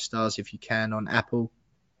us 5 stars if you can on Apple.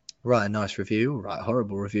 Write a nice review, or write a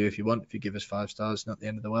horrible review if you want. If you give us 5 stars, not the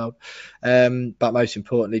end of the world. But most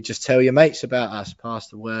importantly, just tell your mates about us. Pass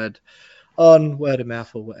the word on, word of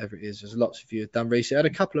mouth, or whatever it is. There's lots of you have done recently. I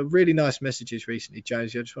had a couple of really nice messages recently,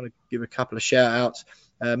 Jonesy. I just want to give a couple of shout outs.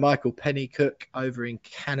 Michael Pennycook over in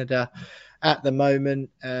Canada at the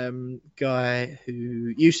moment, guy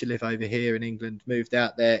who used to live over here in England, moved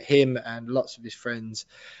out there. Him and lots of his friends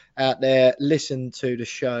out there listen to the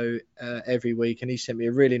show every week, and he sent me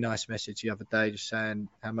a really nice message the other day just saying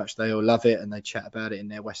how much they all love it, and they chat about it in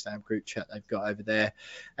their West Ham group chat they've got over there.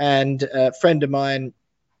 And a friend of mine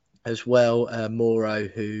as well, Mauro,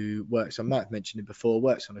 who works, I might have mentioned it before,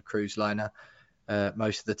 works on a cruise liner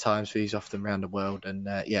most of the time, so he's often around the world. And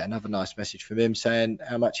another nice message from him saying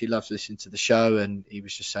how much he loves listening to the show, and he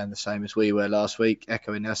was just saying the same as we were last week,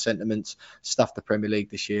 echoing our sentiments. Stuff the Premier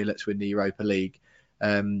League this year, let's win the Europa League.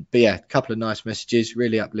 But yeah, a couple of nice messages,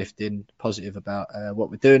 really uplifting, positive about what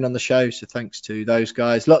we're doing on the show. So thanks to those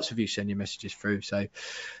guys. Lots of you send your messages through, so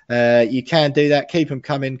you can do that. Keep them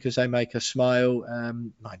coming because they make us smile.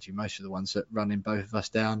 Mind you, most of the ones that running both of us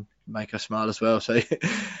down make us smile as well. So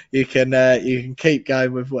you can keep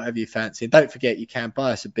going with whatever you fancy. And don't forget, you can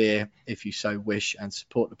buy us a beer if you so wish, and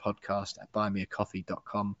support the podcast at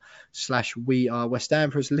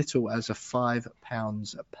buymeacoffee.com/wearewestham for as little as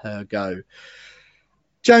 £5 per go.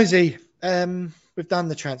 Jonesy, we've done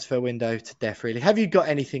the transfer window to death, really. Have you got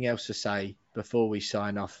anything else to say before we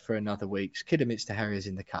sign off for another week? Kidderminster Harriers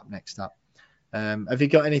in the Cup next up. Have you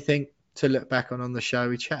got anything to look back on the show?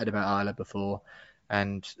 We chatted about Ireland before,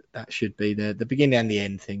 and that should be the beginning and the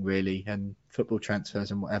end thing, really. And football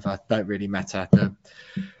transfers and whatever don't really matter. The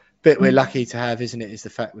bit we're lucky to have, isn't it, is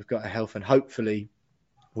the fact we've got a health, and hopefully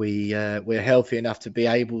we're healthy enough to be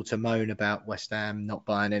able to moan about West Ham not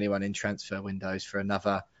buying anyone in transfer windows for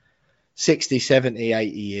another 60, 70,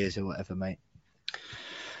 80 years or whatever, mate.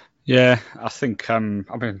 Yeah, I think, I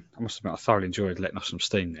must admit, I thoroughly enjoyed letting off some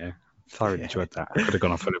steam there. Thoroughly enjoyed that. I could have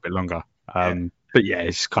gone on for a little bit longer. But yeah,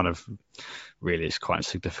 it's kind of, really, it's quite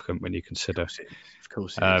insignificant when you consider, Of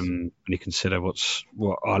course it is. when you consider what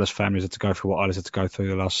Isla's families had to go through, what Isla's had to go through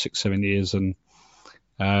the last 6-7 years. And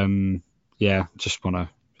just want to,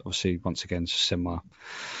 obviously, once again, send my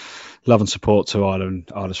love and support to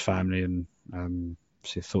Isla's family, and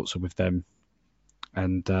obviously thoughts are with them.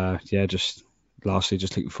 And just lastly,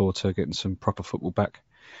 just looking forward to getting some proper football back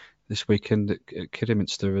this weekend at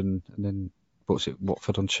Kidderminster, and then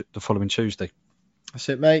Watford on the following Tuesday. That's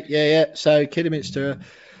it, mate. Yeah. So Kidderminster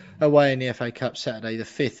away in the FA Cup Saturday, the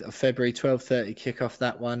 5th of February, 12:30 kickoff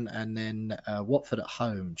that one, and then Watford at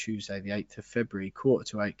home Tuesday, the 8th of February,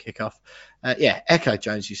 7:45 kickoff. Echo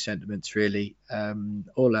Jonesy's sentiments, really.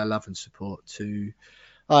 All our love and support to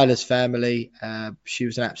Isla's family. She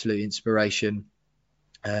was an absolute inspiration.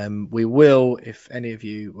 We will, if any of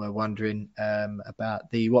you were wondering about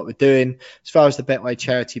what we're doing as far as the Betway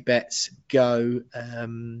charity bets go,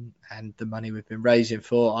 and the money we've been raising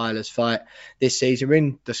for Isla's fight this season, we're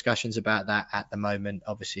in discussions about that at the moment.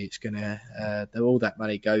 Obviously, it's gonna all that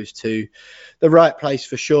money goes to the right place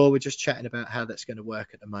for sure. We're just chatting about how that's going to work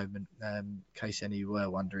at the moment, in case any of you were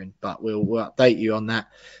wondering, but we'll update you on that.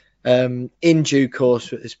 In due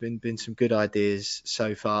course. There's been some good ideas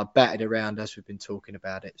so far batted around as we've been talking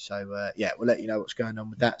about it, so we'll let you know what's going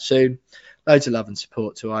on with that soon. Loads of love and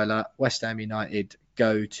support to Isla. West Ham United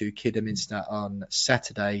go to Kidderminster on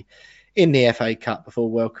Saturday in the FA Cup before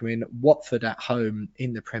welcoming Watford at home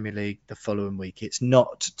in the Premier League the following week. It's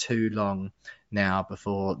not too long now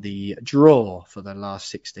before the draw for the last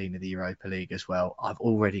 16 of the Europa League as well. I've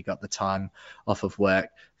already got the time off of work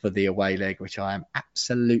for the away leg, which I am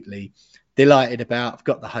absolutely delighted about. I've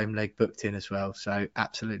got the home leg booked in as well, so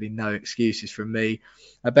absolutely no excuses from me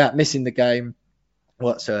about missing the game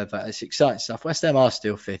whatsoever. It's exciting stuff. West Ham are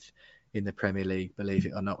still 5th in the Premier League, believe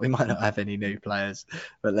it or not. We might not have any new players,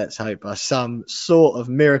 but let's hope by some sort of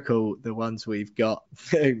miracle the ones we've got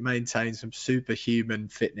maintain some superhuman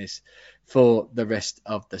fitness for the rest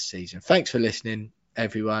of the season. Thanks for listening,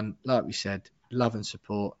 everyone. Like we said, love and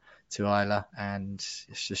support to Isla, and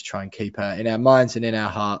let's just try and keep her in our minds and in our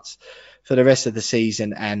hearts for the rest of the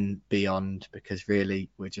season and beyond, because really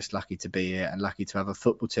we're just lucky to be here and lucky to have a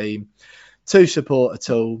football team to support at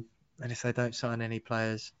all. And if they don't sign any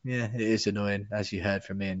players, yeah, it is annoying, as you heard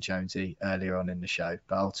from me and Jonesy earlier on in the show.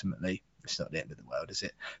 But ultimately, it's not the end of the world, is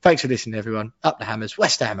it? Thanks for listening, everyone. Up the Hammers.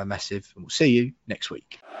 West Ham are massive. And we'll see you next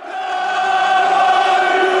week.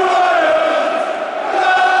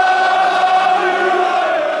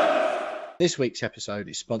 This week's episode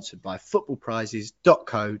is sponsored by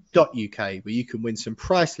footballprizes.co.uk, where you can win some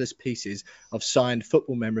priceless pieces of signed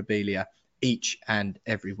football memorabilia each and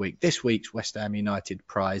every week. This week's West Ham United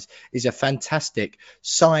prize is a fantastic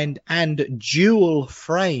signed and dual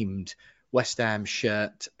framed West Ham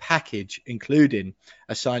shirt package, including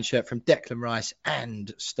a signed shirt from Declan Rice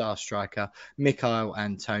and star striker Michail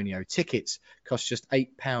Antonio. Tickets cost just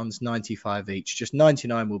 £8.95 each. Just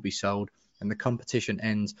 99 will be sold, and the competition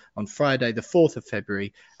ends on Friday, the 4th of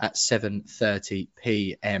February at 7:30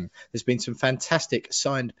 p.m. There's been some fantastic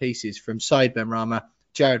signed pieces from Said Benrahma,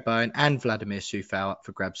 Jared Bowen and Vladimir Coufal up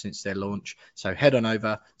for grabs since their launch. So head on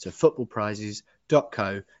over to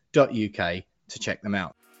footballprizes.co.uk to check them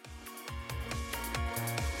out.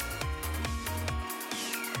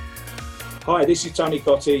 Hi, this is Tony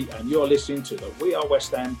Cottee, and you're listening to the We Are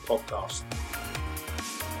West Ham podcast.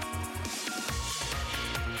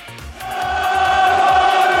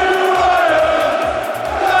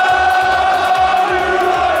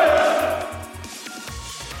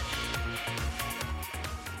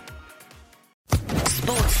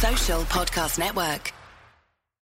 Podcast Network.